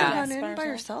 Yeah. China. She Yeah. hasn't gone in by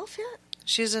herself yet.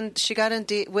 She got in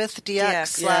with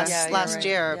DX Yeah, last you're last right.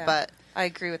 year, Yeah. but I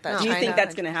agree with that. Do you think China,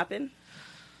 that's going to happen?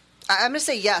 I'm going to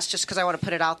say yes, just because I want to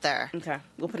put it out there. Okay,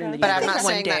 we'll put it in the. But I'm not One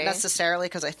saying day. that necessarily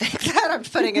because I think that. I'm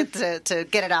putting it to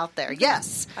get it out there.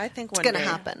 Yes, I think it's one going to day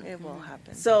happen. It will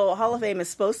happen. So Hall of Fame is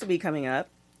supposed to be coming up.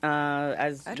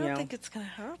 As I don't think it's going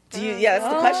to happen. Do you? Yeah,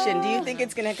 that's the question. Do you think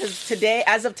it's gonna? Because today,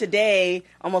 as of today,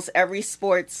 almost every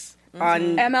sports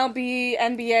on MLB,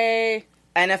 NBA.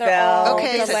 NFL.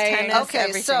 Okay, tennis,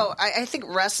 everything. so I think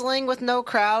wrestling with no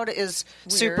crowd is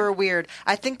super weird.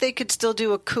 I think they could still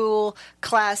do a cool,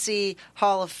 classy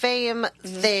Hall of Fame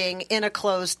thing in a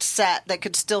closed set that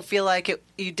could still feel like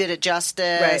you did it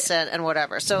justice Right. and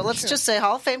whatever. So let's just say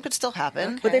Hall of Fame could still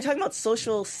happen. But they're talking about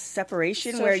social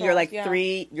separation, where Social, you're like yeah.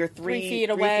 three feet feet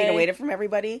away. away from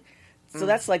everybody. So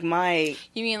that's like my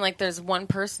You mean like there's one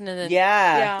person in the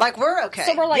yeah. Like we're okay.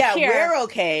 So we're like yeah, here. we're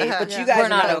okay, but you guys We're are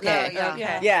not not okay. okay.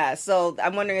 Yeah. Yeah, so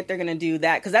I'm wondering if they're going to do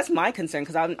that, because that's my concern,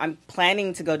 because I'm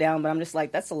planning to go down, but I'm just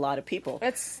like, that's a lot of people.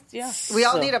 It's we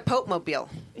all So- need a Pope mobile.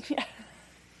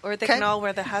 Or they Okay. can all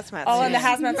wear the hazmat all in the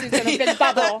suits. hazmat suits in a big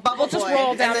bubble. Bubble We'll just boy.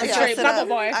 roll down And the then street. dress it Bubble up.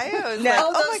 boy. I was Now-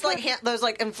 like, Oh, those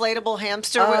like inflatable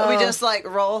hamster we just like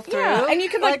roll through. Yeah, and you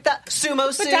can, like, that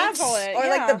sumo suits. bedazzle it. Or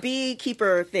like Yeah. the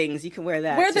beekeeper things, you can wear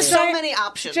that. Wear the too. So giant- many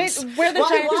options. wear the why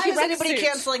giant is T-Rex anybody suit.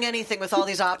 canceling anything with all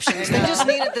these options? They just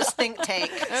needed this think tank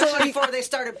before they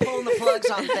started pulling the plugs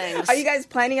on things. Are you guys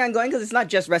planning on going? Because it's not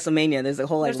just WrestleMania. There's a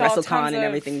whole like There's all WrestleCon tons and of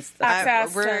everything.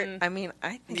 access I and think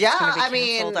Yeah, it's going to be I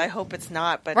mean- canceled. I hope it's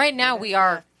not. But right now we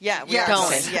are yeah, we Yes. are Going.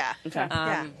 going. Yeah. Okay.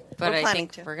 Yeah. but We're I planning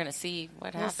think to. we're gonna see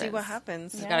what We'll happens. see what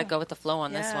happens. We gotta go with the flow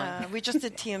on this Yeah, one. we just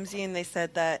did TMZ and they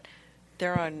said that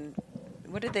they're on.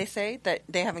 What did they say? That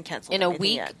they haven't canceled In a anything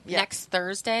week, yet. Yeah. next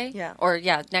Thursday, Yeah. or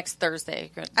next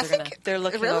Thursday. They're I think They're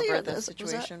looking Really? over Or the was that-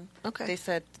 situation. okay. They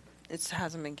said it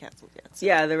hasn't been canceled yet. So.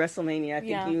 Yeah, the WrestleMania. I think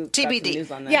Yeah. you got TBD. some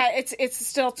news on that. Yeah, it's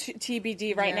still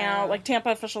TBD right now. Yeah. Like Tampa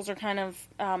officials are kind of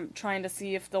trying to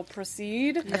see if they'll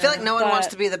proceed. I feel like no one But- wants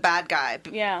to be the bad guy,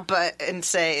 Yeah. and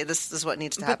say this is what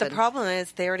needs to But happen. the problem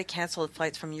is they already canceled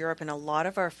flights from Europe, and a lot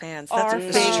of our fans, that's Are a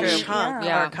big from- chunk,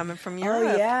 yeah. are coming from Oh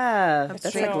Europe. yeah, That's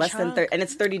that's true. like less than Chunk. 30, and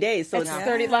it's 30 days. So It's it's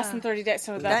 30 less than 30 days.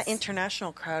 So That that's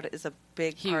international crowd is a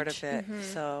big part of it.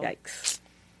 So yikes.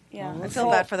 yeah. I feel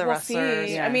bad for the we'll wrestlers.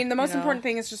 see. Yeah. I mean, the most You know? important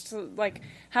thing is just to like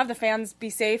have the fans be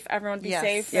safe, everyone be Yes.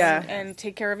 safe, Yeah. and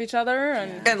take care of each other,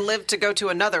 and and live to go to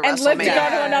another and WrestleMania. live to go to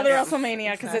Yeah. another Yeah.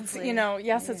 WrestleMania because it's Exactly.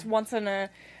 yes, it's once in a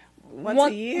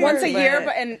Once a year. once a year,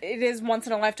 but- and it is once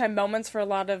in a lifetime moments for a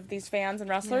lot of these fans and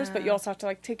wrestlers. But you also have to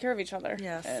like take care of each other.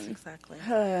 Yes, And exactly. I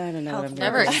don't know what I'm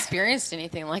Never doing. experienced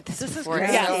anything like this is before. great.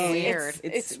 It's yeah, so weird.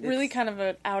 It's really kind of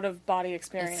an out of body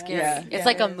experience. It's scary. Yeah. It's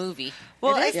like a movie.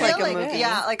 Well, It I is feel like a like, movie.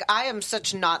 yeah, like I am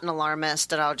such not an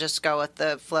alarmist, and I'll just go with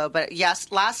the flow. But yes,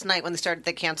 last night when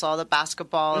they cancel all the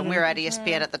basketball, and we were at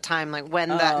ESPN at the time, like when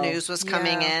that news was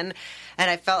coming Yeah. in, and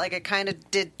I felt like it kind of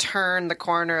did turn the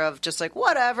corner of just like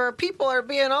whatever, people are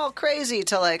being all crazy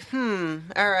to like, all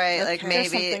right, like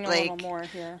There's maybe something a like little more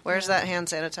here. where's that hand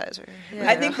sanitizer?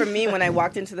 I think for me, when I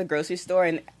walked into the grocery store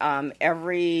and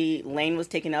every lane was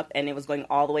taken up and it was going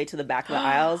all the way to the back of the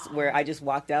aisles, where I just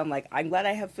walked down like, I'm glad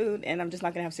I have food and I'm just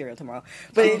not gonna have cereal tomorrow.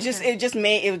 But it just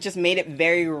made it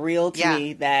very real to Yeah.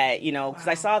 me that, you know, because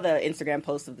I saw the Instagram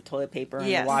post of the toilet paper and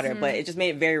Yes. the water, but it just made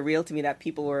it very real to me that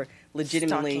people were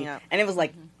legitimately, Stocking up. and it was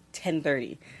like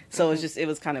 10:30, so it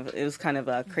was kind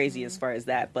of crazy as far as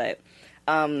that, but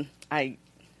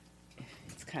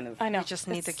it's kind of I know. We just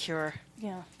need the cure.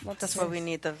 Yeah, That's why we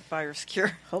need the virus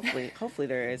cure. hopefully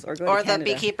there is, or go Or to the Canada.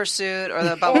 beekeeper suit, or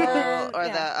the bubble, or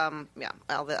yeah.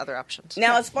 all the other options.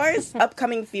 Now, as far as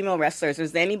upcoming female wrestlers,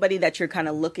 is there anybody that you're kind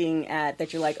of looking at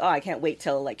that you're like, oh, I can't wait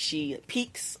till like she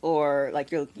peaks, or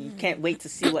like you can't wait to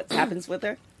see what happens with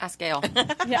her? Ask Gail.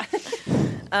 Yeah.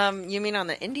 You mean on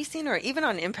the indie scene or even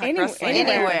on Impact Anywhere. Wrestling?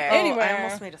 Anywhere. Oh, Anywhere. I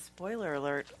almost made a spoiler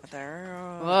alert there.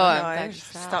 Oh, Whoa, I Impact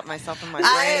stopped myself in my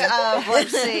brain.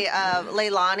 Let's see,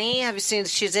 Leilani. Have you seen?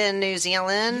 She's in New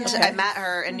Zealand. I met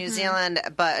her in New Zealand,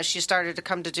 but she started to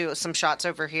come to do some shots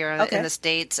over here in the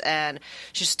States, and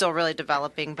she's still really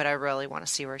developing. But I really want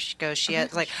to see where she goes. She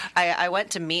has I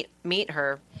went to meet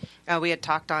her. We had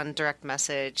talked on direct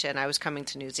message, and I was coming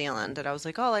to New Zealand, and I was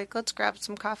like, oh, like let's grab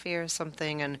some coffee or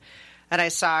something, and I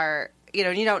saw her. You know,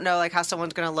 you don't know like how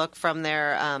someone's going to look from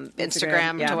their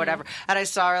Instagram yeah. to whatever, and I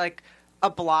saw her like a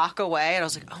block away, and I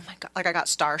was like, oh my god, like I got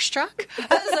starstruck.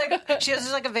 I was like, she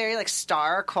has like a very like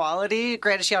star quality.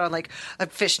 Granted, she had on like a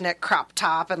fishnet crop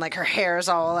top, and like her hair is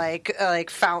all like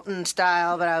fountain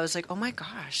style, but I was like, oh my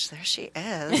gosh, there she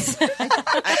is.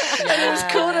 It was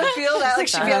cool to feel that like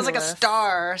she feels like a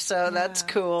star, so that's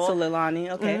cool. So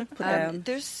Leilani, okay, put that on.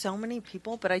 There's so many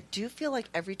people, but I do feel like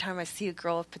every time I see a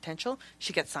girl of potential,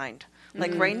 she gets signed.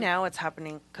 Like right now, it's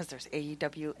happening because there's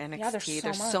AEW, NXT.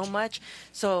 there's so much.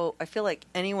 So I feel like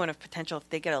anyone of potential, if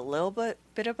they get a little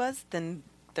bit of buzz, then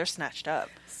they're snatched up.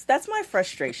 That's my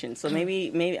frustration. So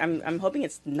maybe I'm hoping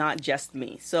it's not just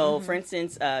me. So for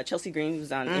instance, Chelsea Green,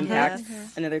 who's on Impact,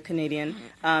 another Canadian,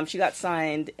 she got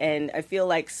signed, and I feel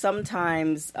like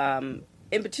sometimes,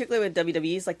 in particular with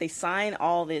WWE, it's like they sign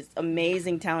all this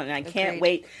amazing talent, and I can't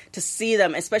wait to see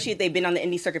them, especially if they've been on the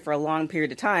indie circuit for a long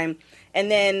period of time,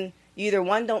 and then you either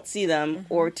one, don't see them,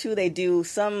 or two, they do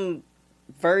some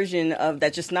version of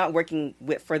that's just not working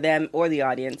for them or the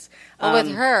audience.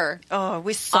 With her,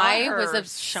 we saw her was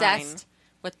obsessed shine.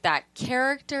 with that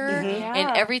character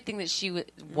and everything that she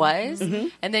was,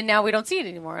 and then now we don't see it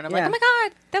anymore, and I'm like, oh my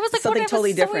god, that was like something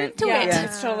totally different. So into it.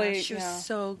 It's totally. She was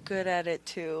so good at it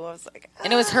too. I was like,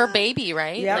 and it was her baby,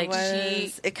 right? Yeah, like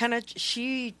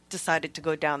she decided to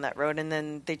go down that road, and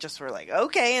then they just were like,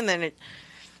 okay, and then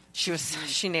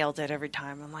she nailed it every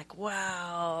time. I'm like,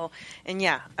 wow. And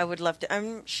yeah, I would love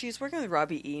to. She's working with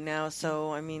Robbie E now,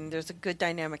 so I mean, there's a good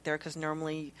dynamic there because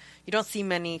normally you don't see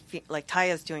many. Like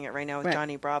Taya's doing it right now with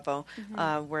Johnny Bravo,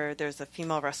 where there's a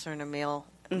female wrestler and a male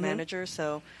manager.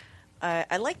 So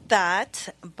I like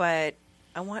that, but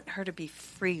I want her to be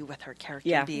free with her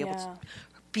character, and be able to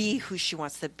be who she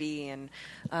wants to be. And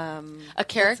a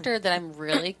character that I'm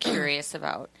really curious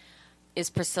about is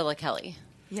Priscilla Kelly.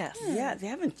 Yes. Yeah, they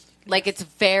haven't. Like, it's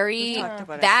very.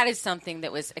 That is something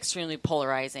that was extremely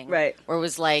polarizing. Right. Or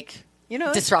was like,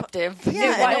 it's disruptive.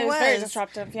 Yeah, It was very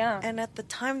disruptive, And at the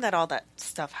time that all that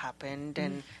stuff happened,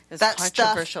 and it was That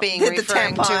controversial. stuff being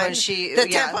referring to when she... The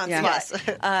tampon yes.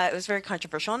 it was very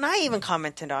controversial, and I even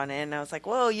commented on it, and I was like,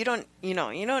 "Whoa, you don't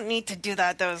need to do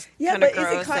that. That was kind of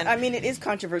gross." I mean, it is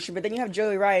controversial, but then you have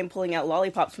Joey Ryan pulling out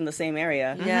lollipops from the same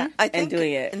area, I think and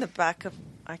doing it in the back of.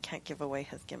 I can't give away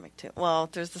his gimmick too. Well,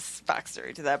 there's this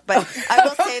backstory to that, but I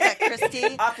will say that Christy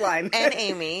offline and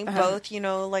Amy both,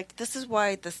 like this is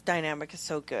why this dynamic is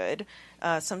so good.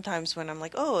 Sometimes when I'm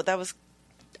like, oh, that was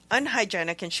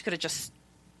unhygienic, and she could have just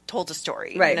told a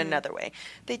story in another way.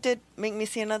 They did make me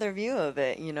see another view of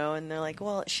it, and they're like,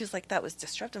 well, she's like, that was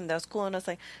disruptive, that was cool, and I was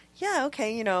like, yeah,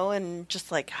 okay, and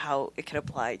just like how it could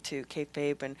apply to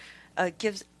kayfabe, and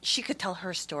she could tell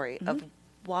her story of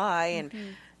why and.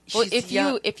 Well,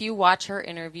 if you watch her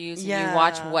interviews and you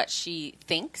watch what she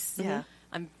thinks,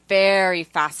 I'm very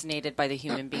fascinated by the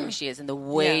human being she is and the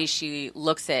way she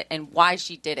looks at and why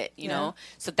she did it. You know,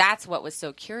 so that's what was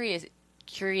so curious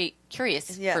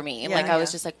for me. And I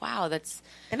was just like, wow, that's.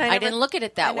 And I didn't look at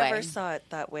it that way. I never saw it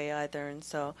that way either, and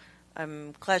so.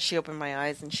 I'm glad she opened my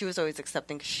eyes, and she was always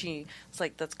accepting because she was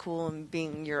like, that's cool and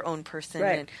being your own person.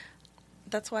 Right. And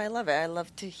that's why I love it. I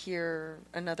love to hear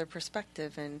another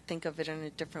perspective and think of it in a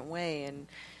different way. And,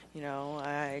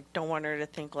 I don't want her to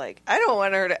think I don't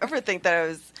want her to ever think that I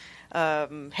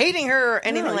was hating her or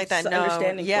anything like that. No,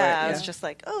 understanding I was just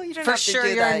like, oh, you don't for have to sure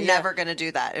do that. You're never going to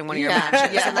do that in one of your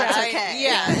matches, and that's okay.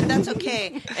 And that's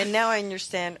okay. And now I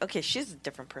understand, okay, she's a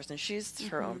different person. She's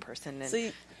her own person. And so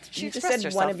you just expressed said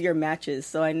herself. one of your matches,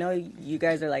 so I know you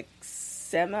guys are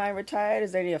semi-retired.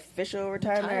 Is there any official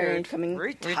retirement? Or are you coming?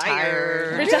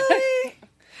 Retired. Really?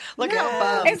 Look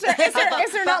how bummed. Is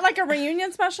there not like a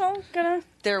reunion special gonna?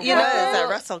 There was at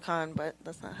WrestleCon, but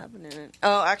that's not happening.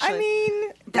 Oh, actually, I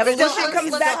mean, Evolution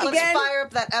comes back again. Let's fire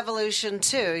up that Evolution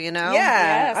too. Yeah,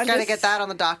 yes. Got to get that on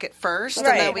the docket first, and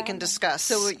then we can discuss.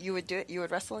 So you would do it? You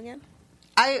would wrestle again?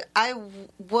 I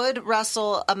would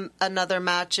wrestle another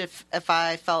match if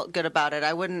I felt good about it.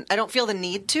 I don't feel the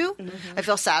need to. Mm-hmm. I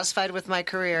feel satisfied with my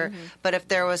career. Mm-hmm. But if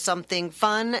there was something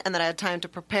fun and that I had time to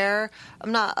prepare,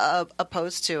 I'm not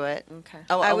opposed to it. Okay.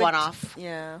 A one-off.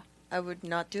 Yeah. I would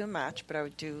not do a match, but I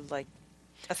would do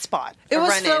a spot. It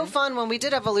was so fun when we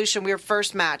did Evolution. We were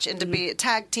first match and to be a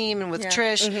tag team and with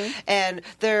Trish, and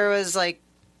there was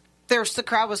the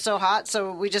crowd was so hot,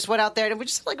 so we just went out there and we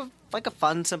just like a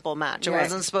fun, simple match. It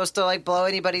wasn't supposed to blow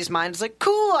anybody's mind. It's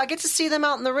cool. I get to see them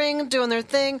out in the ring doing their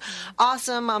thing.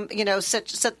 Awesome.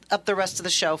 Set up the rest of the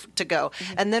show to go,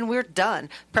 and then we're done.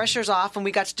 Pressure's off, and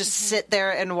we got to just sit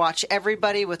there and watch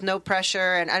everybody with no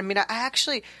pressure. And I mean,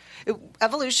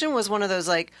 Evolution was one of those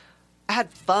I had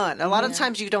fun. A lot of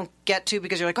times you don't get to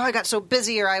because you're like, oh, I got so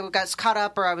busy, or I got caught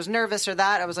up, or I was nervous, or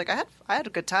that. I was like, I had a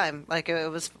good time.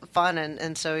 It was fun,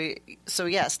 and so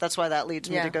yes, that's why that leads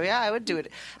me to go. Yeah, I would do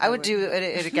it. I would do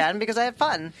it again because I had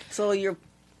fun. So you're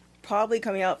probably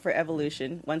coming out for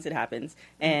Evolution once it happens,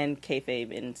 and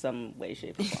kayfabe in some way,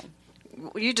 shape, or form.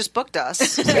 You just booked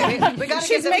us. We got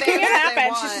She's making it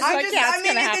happen. She's I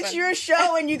mean, if it's your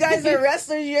show and you guys are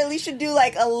wrestlers, you at least should do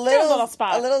a little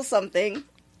spot, a little something.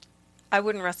 I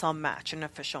wouldn't wrestle a match, an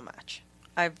official match.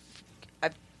 I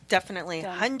definitely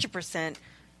 100%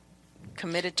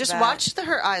 committed to Just that. watch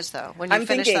her eyes, though, when you I'm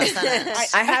finish thinking. that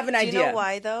sentence. I have an Do idea. you know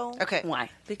why, though? Okay. Why?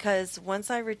 Because once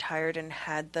I retired and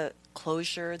had the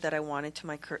closure that I wanted to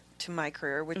my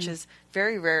career, which is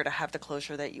very rare to have the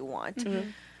closure that you want,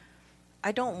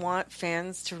 I don't want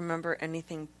fans to remember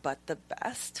anything but the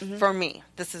best. For me,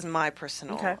 this is my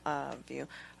personal view.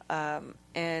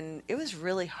 And it was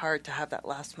really hard to have that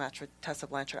last match with Tessa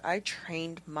Blanchard. I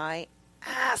trained my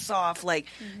ass off,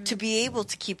 to be able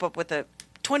to keep up with a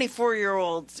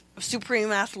 24-year-old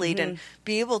supreme athlete and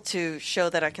be able to show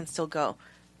that I can still go.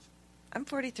 I'm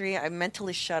 43. I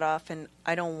mentally shut off, and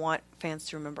I don't want fans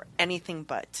to remember anything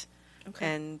but. Okay.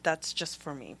 And that's just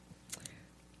for me.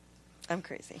 I'm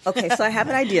crazy. Okay, so I have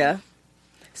an idea.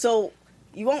 So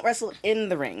you won't wrestle in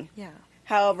the ring. Yeah.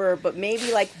 However, but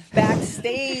maybe like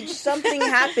backstage, something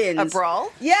happens. A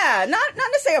brawl? Yeah, not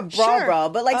necessarily a brawl, Sure.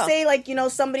 but like say like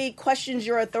somebody questions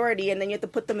your authority and then you have to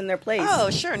put them in their place. Oh,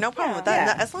 sure, no problem with that.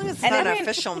 Yeah. No, as long as it's And not I an mean-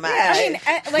 official yeah. match. I mean,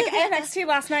 like NXT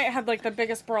last night had like the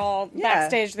biggest brawl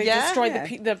backstage. They Yeah? destroyed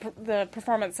Yeah. the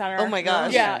performance center. Oh my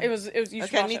gosh. Yeah, it was. You should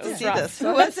Okay, I watch need it. It to was see rough. this.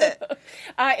 Who was it?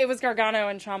 It was Gargano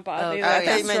and Ciampa. They I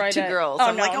thought you destroyed meant two it. girls. Oh,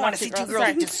 I'm no, like, I not want to see two girls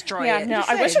Sorry. destroy Yeah, it. no, Just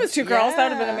I wish it was two girls. That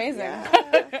would have been Yeah.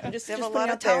 amazing. I'm just They have a putting lot it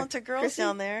of out there. talented girls Chrissy?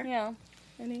 down there. Yeah.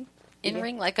 Any? In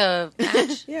ring like a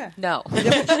match? Yeah. No. Well,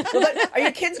 but are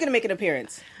your kids going to make an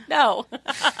appearance? No.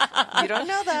 You don't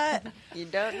know that. You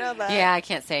don't know that. Yeah, I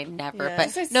can't say never, Yeah.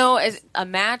 but no, as a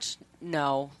match,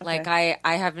 no. Okay. Like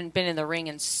I haven't been in the ring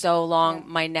in so long.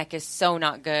 My neck is so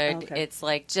not good. Okay. It's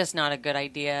like just not a good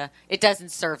idea. It doesn't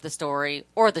serve the story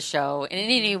or the show in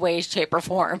any way, shape, or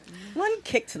form. One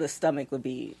kick to the stomach would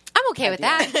be. I'm okay with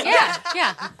that.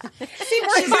 Yeah. She's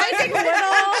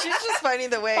just finding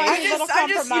the way. Finding I little just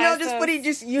just compromises. putting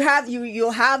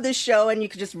you'll have this show and you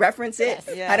could just reference it.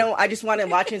 Yeah. I just want to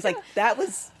watch it. It's like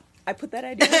I put that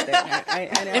idea out there. I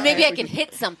know, And maybe I appreciate can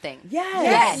hit something.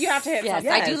 Yes. You have to hit Yes,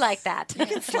 something. I do Yes. like that. You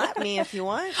can slap me if you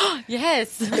want.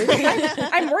 Yes.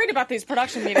 I'm worried about these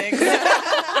production meetings.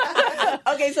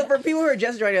 Okay, so for people who are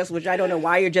just joining us, which I don't know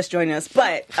why you're just joining us,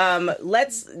 but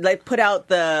let's put out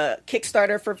the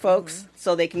Kickstarter for folks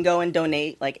so they can go and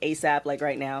donate like ASAP, like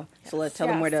right now. So let's tell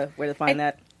them where to find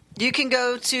that. You can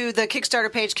go to the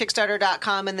Kickstarter page,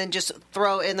 kickstarter.com, and then just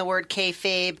throw in the word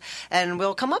kayfabe, and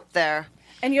we'll come up there.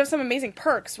 And you have some amazing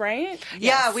perks, right?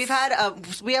 Yeah, we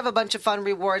have a bunch of fun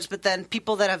rewards, but then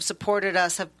people that have supported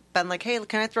us have been like, hey,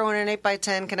 can I throw in an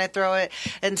 8x10? Can I throw it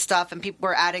and stuff? And people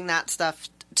were adding that stuff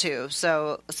too.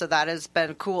 So that has been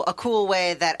a cool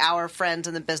way that our friends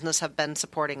in the business have been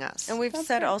supporting us. And we've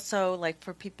said also, like,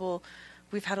 for people,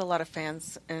 we've had a lot of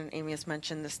fans, and Amy has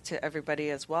mentioned this to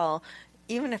everybody as well.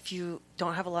 Even if you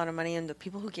don't have a lot of money, and the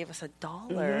people who gave us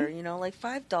 $1, like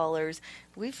 $5,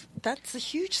 that's a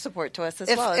huge support to us as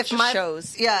well. It just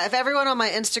shows. Yeah, if everyone on my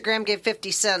Instagram gave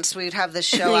 50 cents, we'd have this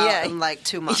show out in like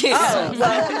 2 months. Oh,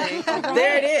 well,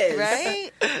 there it is.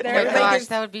 Right? Oh my gosh,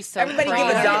 that would be so Everybody crazy.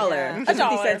 give $1. 50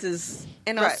 $1. cents is.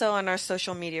 And Right. also on our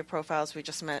social media profiles, we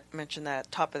just mentioned that at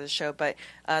the top of the show, but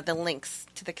the links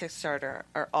to the Kickstarter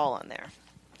are all on there.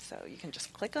 So you can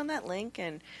just click on that link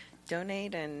and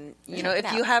donate. And,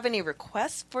 if you have any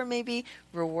requests for maybe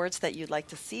rewards that you'd like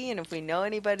to see, and if we know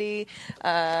anybody,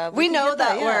 we know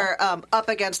that we're up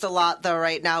against a lot though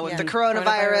right now with the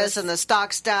coronavirus and the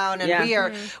stock's down,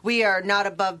 and we are not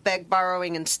above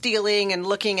borrowing and stealing and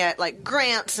looking at like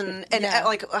grants and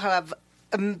like have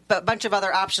a bunch of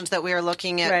other options that we are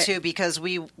looking at too, because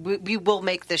we will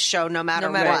make this show no matter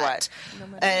what.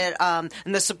 And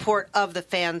the support of the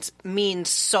fans means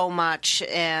so much,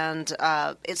 and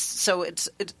it's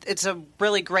a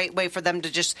really great way for them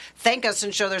to just thank us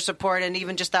and show their support, and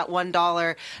even just that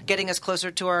 $1 getting us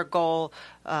closer to our goal.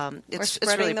 It's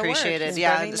really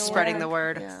appreciated. Spreading the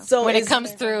word. Yeah. So When it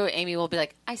comes through, Amy will be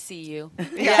like, I see you.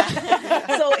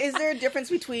 So is there a difference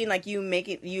between like you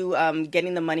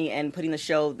getting the money and putting the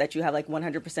show that you have like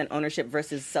 100% ownership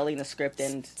versus selling the script?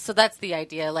 And So that's the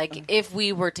idea. Like, if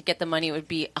we were to get the money, it would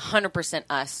be 100%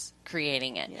 us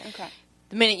creating it. Okay.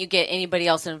 The minute you get anybody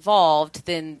else involved,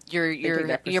 then you're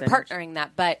that percentage. partnering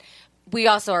that. But we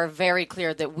also are very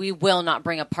clear that we will not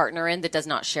bring a partner in that does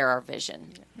not share our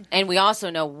vision. And we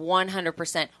also know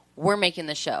 100% we're making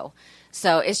the show.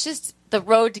 So it's just the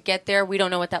road to get there. We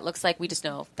don't know what that looks like. We just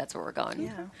know that's where we're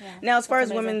going. now, as far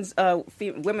as women's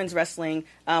wrestling,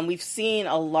 we've seen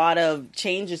a lot of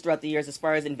changes throughout the years as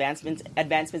far as advancements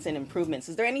and improvements.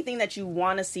 Is there anything that you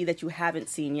want to see that you haven't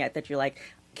seen yet that you're like,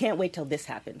 can't wait till this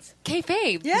happens?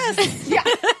 Kayfabe. Yes.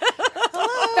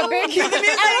 The big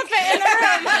elephant in the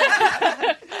room.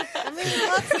 I mean,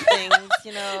 lots of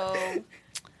things,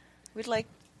 we'd like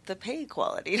the pay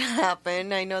equality to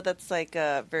happen. I know that's like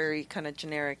a very kind of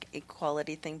generic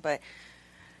equality thing, but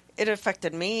it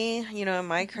affected me, you know, in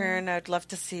my career, and I'd love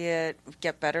to see it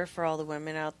get better for all the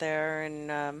women out there.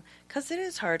 And because it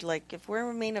is hard, like if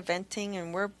we're main eventing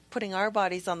and we're putting our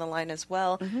bodies on the line as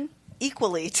well,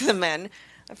 equally to the men,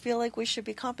 I feel like we should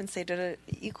be compensated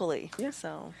equally. Yeah.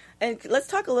 So, and let's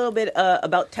talk a little bit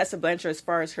about Tessa Blanchard as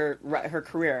far as her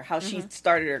career, how she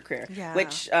started her career. Yeah.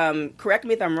 Which, correct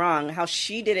me if I'm wrong, how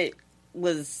she did it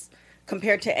was,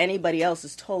 compared to anybody else,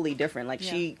 is totally different. Like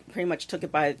she pretty much took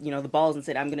it by the balls and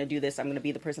said, "I'm going to do this. I'm going to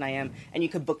be the person I am, and you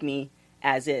could book me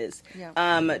as is."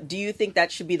 Yeah. Do you think that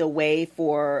should be the way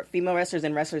for female wrestlers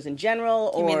and wrestlers in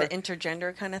general, or you mean the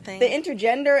intergender kind of thing? The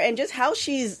intergender, and just how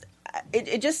she's.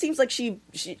 It just seems like she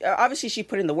obviously she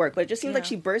put in the work, but it just seems like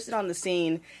she bursted on the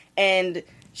scene, and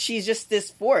she's just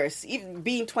this force. Even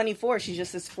being 24, she's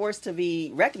just this force to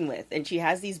be reckoned with, and she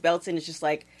has these belts, and it's just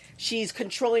like she's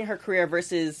controlling her career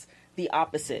versus the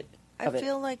opposite of I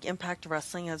feel like Impact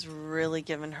Wrestling has really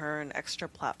given her an extra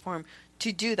platform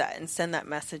to do that and send that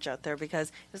message out there, because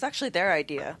it was actually their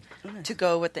idea to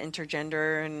go with the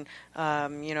intergender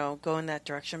and go in that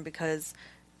direction, because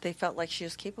they felt like she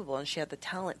was capable and she had the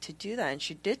talent to do that, and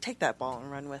she did take that ball and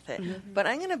run with it. But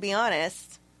I'm going to be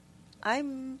honest,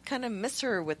 I'm kind of miss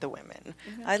her with the women.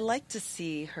 I like to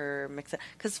see her mix it,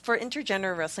 because for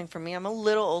intergender wrestling, for me, I'm a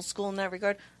little old school in that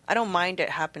regard. I don't mind it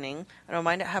happening. I don't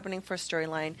mind it happening for a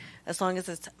storyline as long as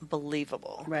it's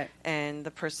believable. Right. And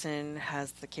the person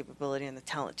has the capability and the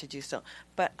talent to do so.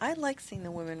 But I like seeing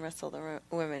the women wrestle the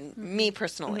women, me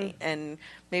personally. And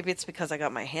maybe it's because I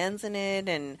got my hands in it,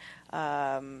 and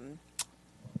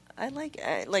I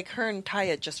like her and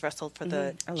Taya just wrestled for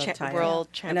the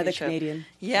World Championship. Another Canadian.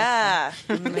 Yeah,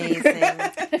 amazing.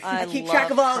 I keep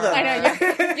track of all of them. I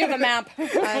know, you have a map.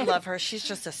 I love her. She's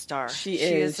just a star. She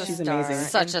is. A She's star. amazing.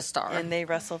 Such a star. And they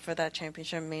wrestled for that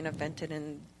championship, main evented,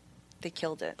 and they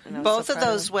killed it. And I was Both so of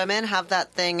proud those them. women have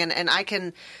that thing, and I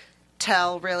can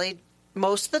tell really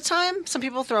most of the time. Some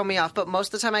people throw me off, but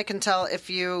most of the time I can tell if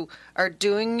you are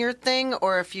doing your thing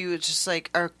or if you just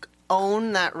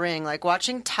own that ring. Like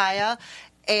watching Taya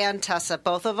and Tessa,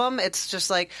 both of them, it's just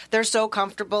like they're so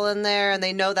comfortable in there, and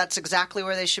they know that's exactly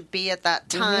where they should be at that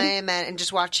time. And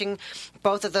just watching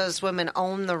both of those women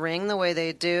own the ring the way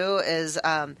they do is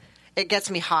it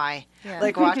gets me high. Yeah.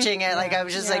 Like watching it, like I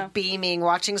was just like beaming,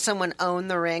 watching someone own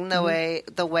the ring the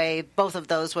way both of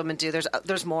those women do.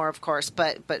 There's more, of course,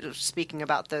 but speaking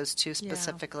about those two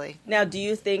specifically. Now, do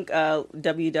you think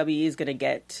WWE is going to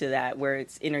get to that where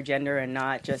it's intergender and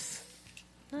not just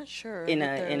Not sure. in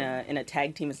a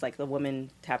tag team? It's like the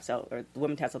woman taps out, or the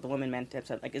woman taps out, the woman man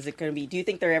taps out. Like, is it going to be? Do you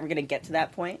think they're ever going to get to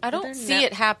that point? I don't see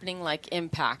it happening like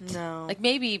Impact. No. Like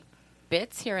maybe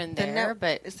bits here and there,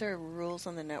 but is there rules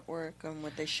on the network on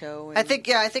what they show? And I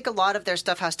think a lot of their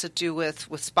stuff has to do with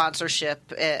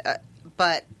sponsorship,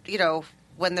 but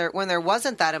when there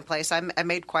wasn't that in place, I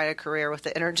made quite a career with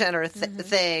the intergender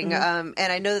thing, and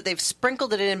I know that they've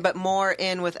sprinkled it in, but more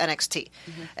in with NXT.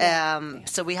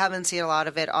 So we haven't seen a lot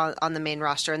of it on the main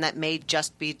roster, and that may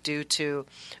just be due to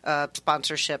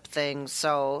sponsorship things.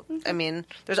 So I mean,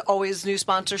 there's always new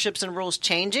sponsorships and rules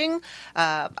changing.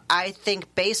 I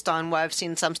think based on what I've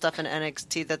seen some stuff in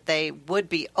NXT that they would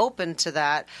be open to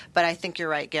that, but I think you're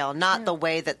right, Gail. Not the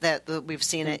way that we've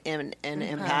seen it in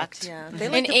Impact. Yeah, they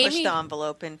like to push the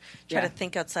envelope and try to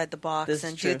think outside the box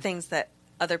and do things that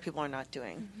other people are not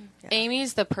doing. Yeah.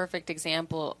 Amy's the perfect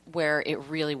example where it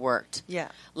really worked. Yeah.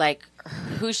 Like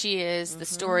who she is, the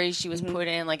story she was put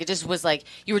in, like it just was like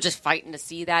you were just fighting to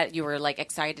see that. You were like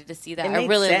excited to see that. It made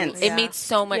sense. It made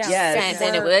so much Yes. sense,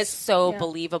 and it was so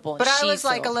believable. But and I was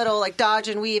like a little like dodge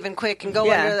and weave and quick and go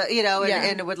under the,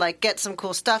 and it would like get some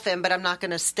cool stuff in, but I'm not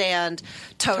going to stand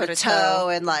toe to toe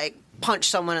and like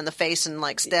punch someone in the face and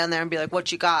like stand there and be like,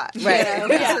 "What you got?" Right. I don't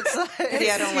like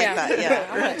that. Yeah,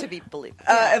 I want it to be believable.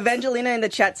 Evangelina in the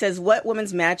chat says, "What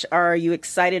women's match are you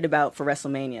excited about for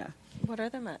WrestleMania?" What are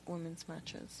the women's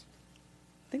matches?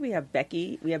 I think we have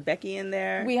Becky. We have Becky in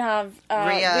there. We have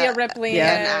Rhea Ripley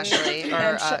and Ashley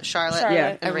or Charlotte.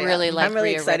 Yeah, I really like. I'm really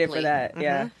Rhea excited Ripley. for that.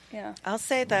 Yeah. I'll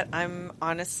say that I'm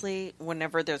honestly,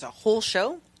 whenever there's a whole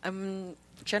show, I'm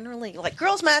generally like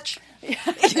girls match. That's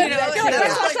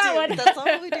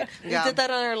all we do. We did that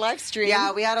on our live stream.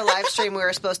 Yeah, we had a live stream. We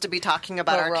were supposed to be talking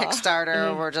about our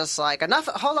Kickstarter. We're just like, enough.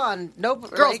 Hold on, no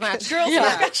girls match. Girls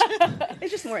match. It's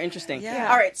just more interesting.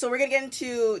 Yeah. All right, so we're gonna get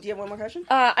into. Do you have one more question?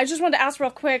 I just wanted to ask real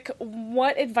quick,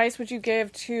 what advice would you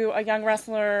give to a young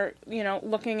wrestler,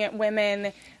 looking at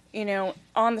women,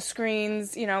 on the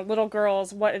screens, little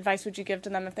girls? What advice would you give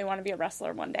to them if they want to be a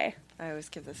wrestler one day? I always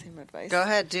give the same advice. Go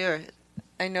ahead, do it.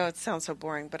 I know it sounds so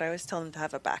boring, but I always tell them to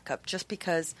have a backup just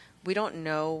because we don't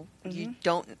know. You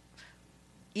don't,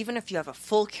 even if you have a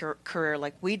full career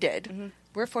like we did,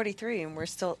 we're 43 and we're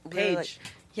still, we're like,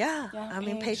 I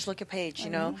mean, Paige, look at Paige, you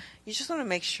know, you just want to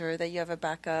make sure that you have a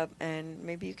backup and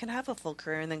maybe you can have a full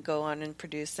career and then go on and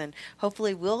produce. And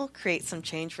hopefully we'll create some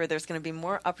change where there's going to be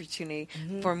more opportunity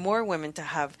for more women to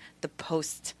have the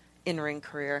post in-ring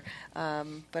career.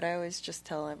 But I always just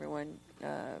tell everyone,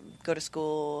 go to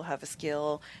school, have a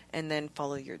skill, and then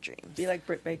follow your dreams. Be like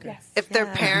Britt Baker. Yes. If their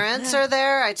parents are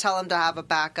there, I tell them to have a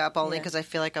backup only because I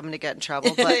feel like I'm going to get in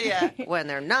trouble. But when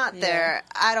they're not there,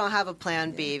 I don't have a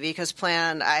plan B because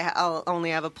I'll only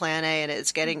have a plan A, and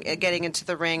it's getting into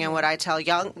the ring. And what I tell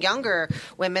younger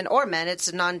women or men, it's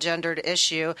a non-gendered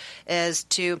issue, is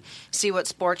to see what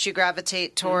sports you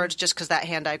gravitate towards just because that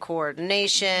hand-eye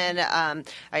coordination.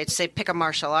 I'd say pick a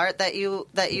martial art that you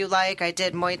like. I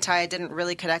did Muay Thai. I didn't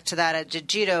really connect to that. I did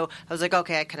Judo. I was like,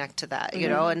 okay, I connect to that, you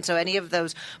know? And so any of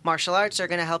those martial arts are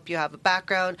going to help you have a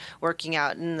background. Working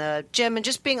out in the gym and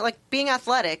just being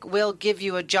athletic will give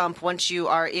you a jump once you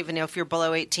are, even if you're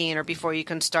below 18 or before you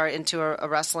can start into a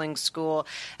wrestling school.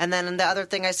 And then the other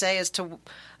thing I say is to,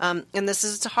 and this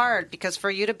is hard because for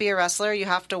you to be a wrestler, you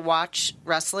have to watch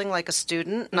wrestling like a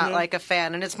student, not like a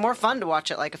fan. And it's more fun to watch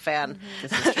it like a fan.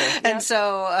 This is true. And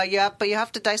so, you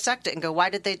have to dissect it and go, why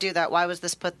did they do that? Why was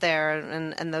this put there?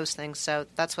 And those things. So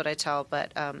that's what I tell.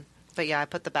 But yeah, I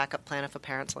put the backup plan if a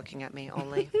parent's looking at me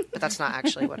only. But that's not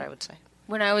actually what I would say.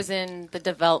 When I was in the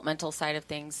developmental side of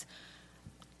things,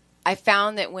 I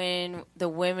found that when the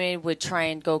women would try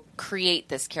and go create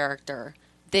this character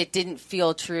that didn't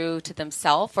feel true to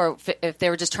themselves, or if they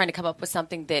were just trying to come up with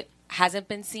something that hasn't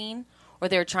been seen, or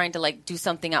they were trying to like do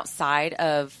something outside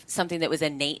of something that was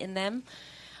innate in them,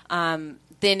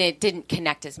 then it didn't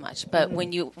connect as much. But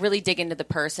when you really dig into the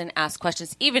person, ask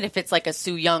questions, even if it's like a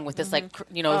Sue Young with this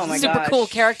super cool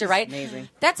character, right? Amazing.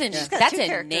 That's two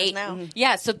innate. now.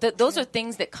 Yeah, so those are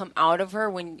things that come out of her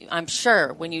when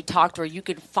you talk to her, you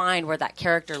could find where that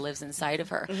character lives inside of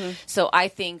her. So I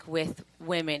think with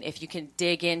women, if you can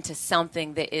dig into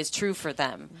something that is true for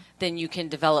them, then you can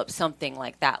develop something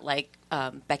like that, like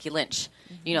Becky Lynch.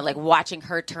 You know, like watching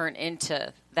her turn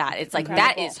into that. It's like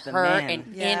that is her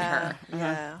and in her.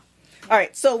 Yeah. All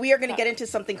right, so we are going to get into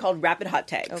something called Rapid Hot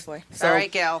Tags. Oh, boy. So, All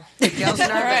right, Gail. Gail's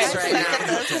nervous right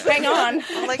now. Hang on.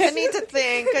 I'm like, I need to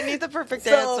think. I need the perfect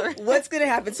So answer. what's going to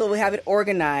happen? So we'll have it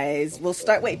organized. We'll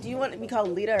start. Wait, do you want to be called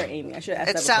Lita or Amy? I should ask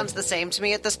It that sounds before. the same to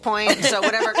me at this point, so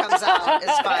whatever comes out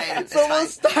is fine. So we'll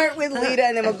start with Lita,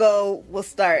 and then we'll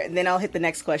start, and then I'll hit the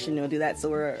next question, and we'll do that.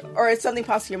 So or if something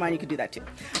pops to your mind, you could do that too.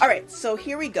 All right, so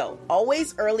here we go.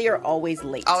 Always early or always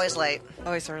late? Always late.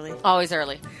 Always early. Always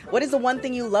early. What is the one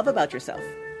thing you love about yourself?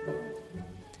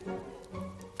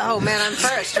 Oh, man, I'm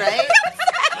first, right?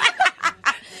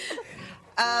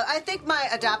 I think my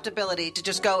adaptability to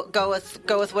just go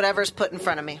with whatever's put in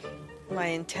front of me. My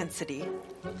intensity.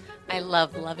 I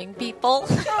love loving people.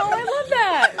 Oh, I love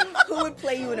that. Who would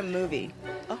play you in a movie?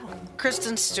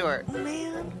 Kristen Stewart. Oh,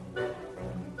 man.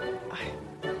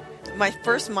 My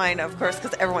first mind, of course,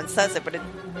 because everyone says it, but it's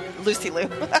Lucy Liu.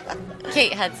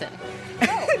 Kate Hudson.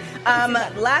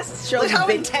 Last show Look you how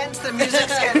binge. intense the music's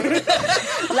getting.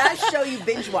 Last show you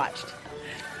binge watched.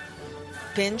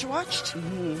 Binge watched?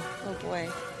 Mm-hmm. Oh, boy.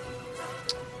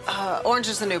 Orange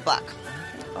is the New Black.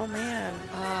 Oh, man.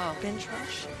 Binge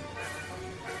watch?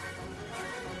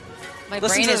 My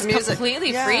Listen brain to is the music.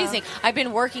 completely Yeah. freezing. I've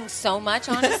been working so much,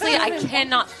 honestly. I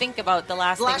cannot think about the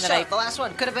last The last thing show, that the last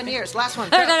one. Could have been yours. Last one.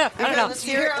 I don't know. Let's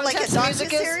hear how Like a intense the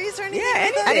music is. docu-series or anything? Yeah,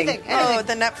 like that? anything. Oh,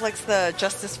 the Netflix, the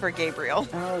Justice for Gabriel.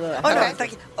 Oh, Oh, no, Okay. I'm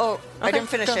thinking, I didn't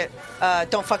finish it.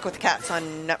 Don't Fuck with Cats on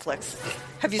Netflix.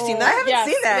 Have you seen that? I haven't Yes,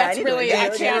 seen that. I That's need to really, look at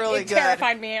it. It's yeah, really it good.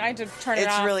 terrified me. I had to turn it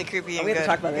It's off. really creepy and We have good. to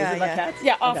talk about this. Is it about cats?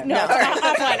 Yeah, off. Okay. No,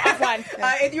 offline.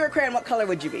 If you were a crayon, what color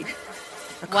would you be?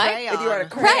 What? Crayon. If you were a I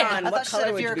crayon, thought what you said color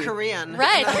if would you're you be?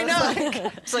 Red. Korean. I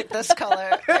know. It's like this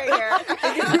color right here.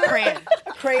 Crayon.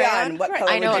 Crayon, what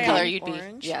color I know would what you color be? you'd be.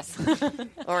 Orange. Yes.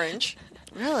 Orange.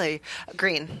 Really?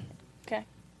 Green. Okay.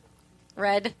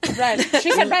 Red. Red.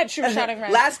 She said red. She was shouting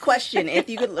red. Last question. If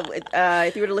you could,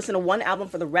 if you were to listen to one album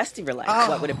for the rest of your life,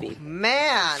 what would it be?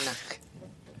 Man.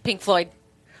 Pink Floyd.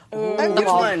 Which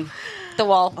one? The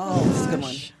Wall. Oh, this is a good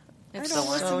one. I It's don't the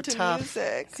one. listen So to tough.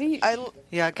 music. See,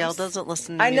 Yeah, Gail doesn't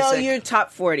listen to I know music. you're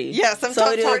top 40. Yes, I'm so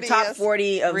top do 40, top yes.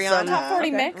 40 of Rihanna. some. Top 40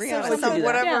 Okay. mix or Rihanna, something. we can do that.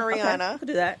 Whatever, Yeah, Rihanna. We'll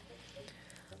do that.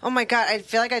 Oh my God, I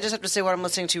feel like I just have to say what I'm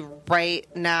listening to right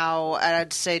now, and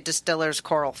I'd say Distiller's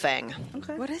Coral Thing.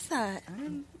 Okay. What is that?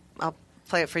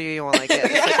 play it for you. You won't like it.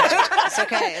 It's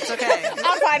okay. It's okay.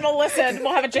 I'm fine. We'll listen.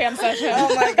 We'll have a jam session.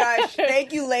 Oh my gosh.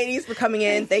 Thank you, ladies, for coming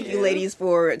in. Thank you, ladies,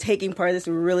 for taking part of this.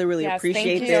 We really, really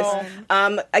appreciate this.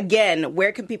 Again,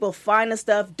 where can people find the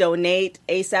stuff, donate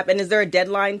ASAP? And is there a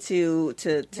deadline to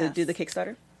do the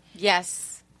Kickstarter?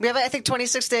 Yes. We have, I think,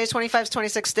 26 days, 25 to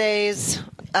 26 days.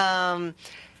 And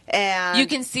you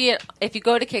can see it if you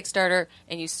go to Kickstarter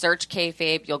and you search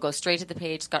Kayfabe. You'll go straight to the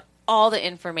page. It's got all the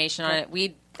information on it.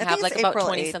 We have like about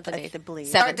 20-something days. I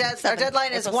believe. Our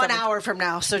deadline is 1 hour from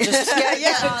now, so just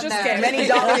get on there. As many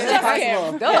dollars as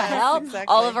possible. Go ahead. Exactly.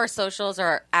 All of our socials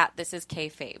are at This Is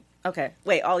Kayfabe. Okay.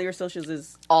 Wait, all your socials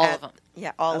is... All of them.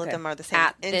 Yeah, all of them are the same.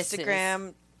 At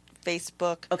Instagram,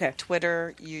 Facebook,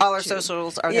 Twitter, YouTube. All our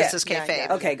socials are This Is Kayfabe.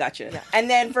 Yeah. Okay, gotcha. Yeah. And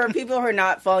then for people who are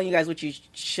not following you guys, which you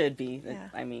should be,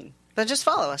 I mean... Then just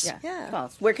follow us. Yeah. Follow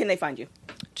us. Where can they find you?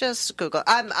 Just Google.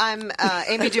 I'm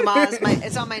Amy Dumas.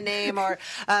 It's on my name, or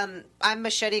I'm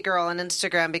Machete Girl on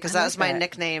Instagram because that was my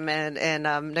nickname in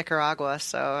Nicaragua.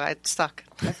 So I stuck.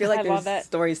 I feel like there's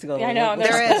stories to go. Yeah, I know.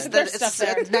 There is.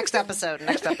 It's next episode.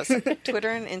 Twitter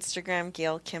and Instagram,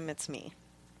 Gail Kim. It's me.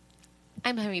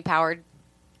 I'm Hemi Powered.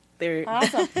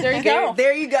 Awesome. There you go.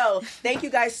 There you go. Thank you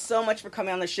guys so much for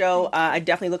coming on the show. I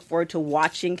definitely look forward to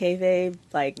watching Kayfabe.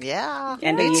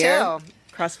 End of year. Too.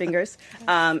 Cross fingers.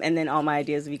 And then all my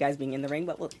ideas of you guys being in the ring,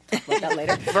 but we'll talk about that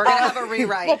later. We're going to have a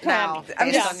rewrite now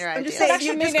based on your I'm ideas. just saying,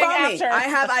 you just call me. I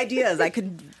have ideas. I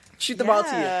could shoot the ball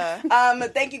to you.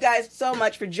 Thank you guys so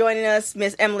much for joining us.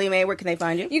 Miss Emily May, where can they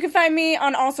find you? You can find me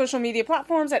on all social media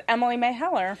platforms at Emily May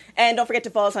Heller. And don't forget to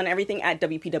follow us on everything at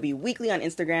WPW Weekly on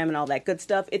Instagram and all that good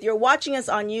stuff. If you're watching us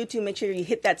on YouTube, make sure you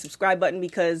hit that subscribe button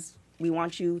because we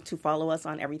want you to follow us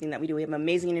on everything that we do. We have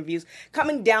amazing interviews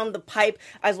coming down the pipe,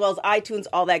 as well as iTunes,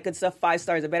 all that good stuff. 5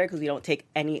 stars or better because we don't take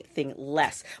anything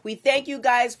less. We thank you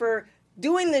guys for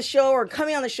doing this show or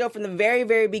coming on the show from the very,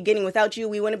 very beginning. Without you,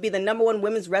 we wouldn't be the #1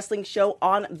 women's wrestling show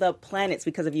on the planet. It's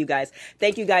because of you guys.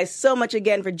 Thank you guys so much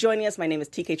again for joining us. My name is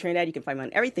TK Trinidad. You can find me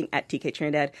on everything at TK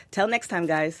Trinidad. Till next time,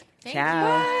 guys. Ciao.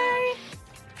 Bye.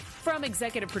 From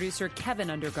executive producer Kevin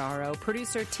Undergaro,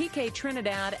 producer TK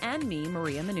Trinidad, and me,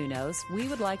 Maria Menounos, we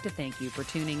would like to thank you for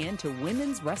tuning in to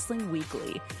Women's Wrestling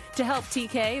Weekly. To help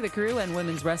TK, the crew, and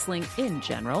women's wrestling in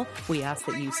general, we ask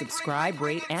that you subscribe,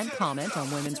 rate, and comment on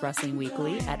Women's Wrestling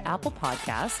Weekly at Apple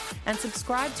Podcasts, and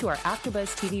subscribe to our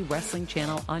AfterBuzz TV wrestling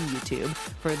channel on YouTube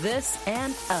for this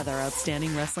and other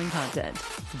outstanding wrestling content.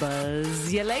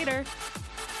 Buzz you later.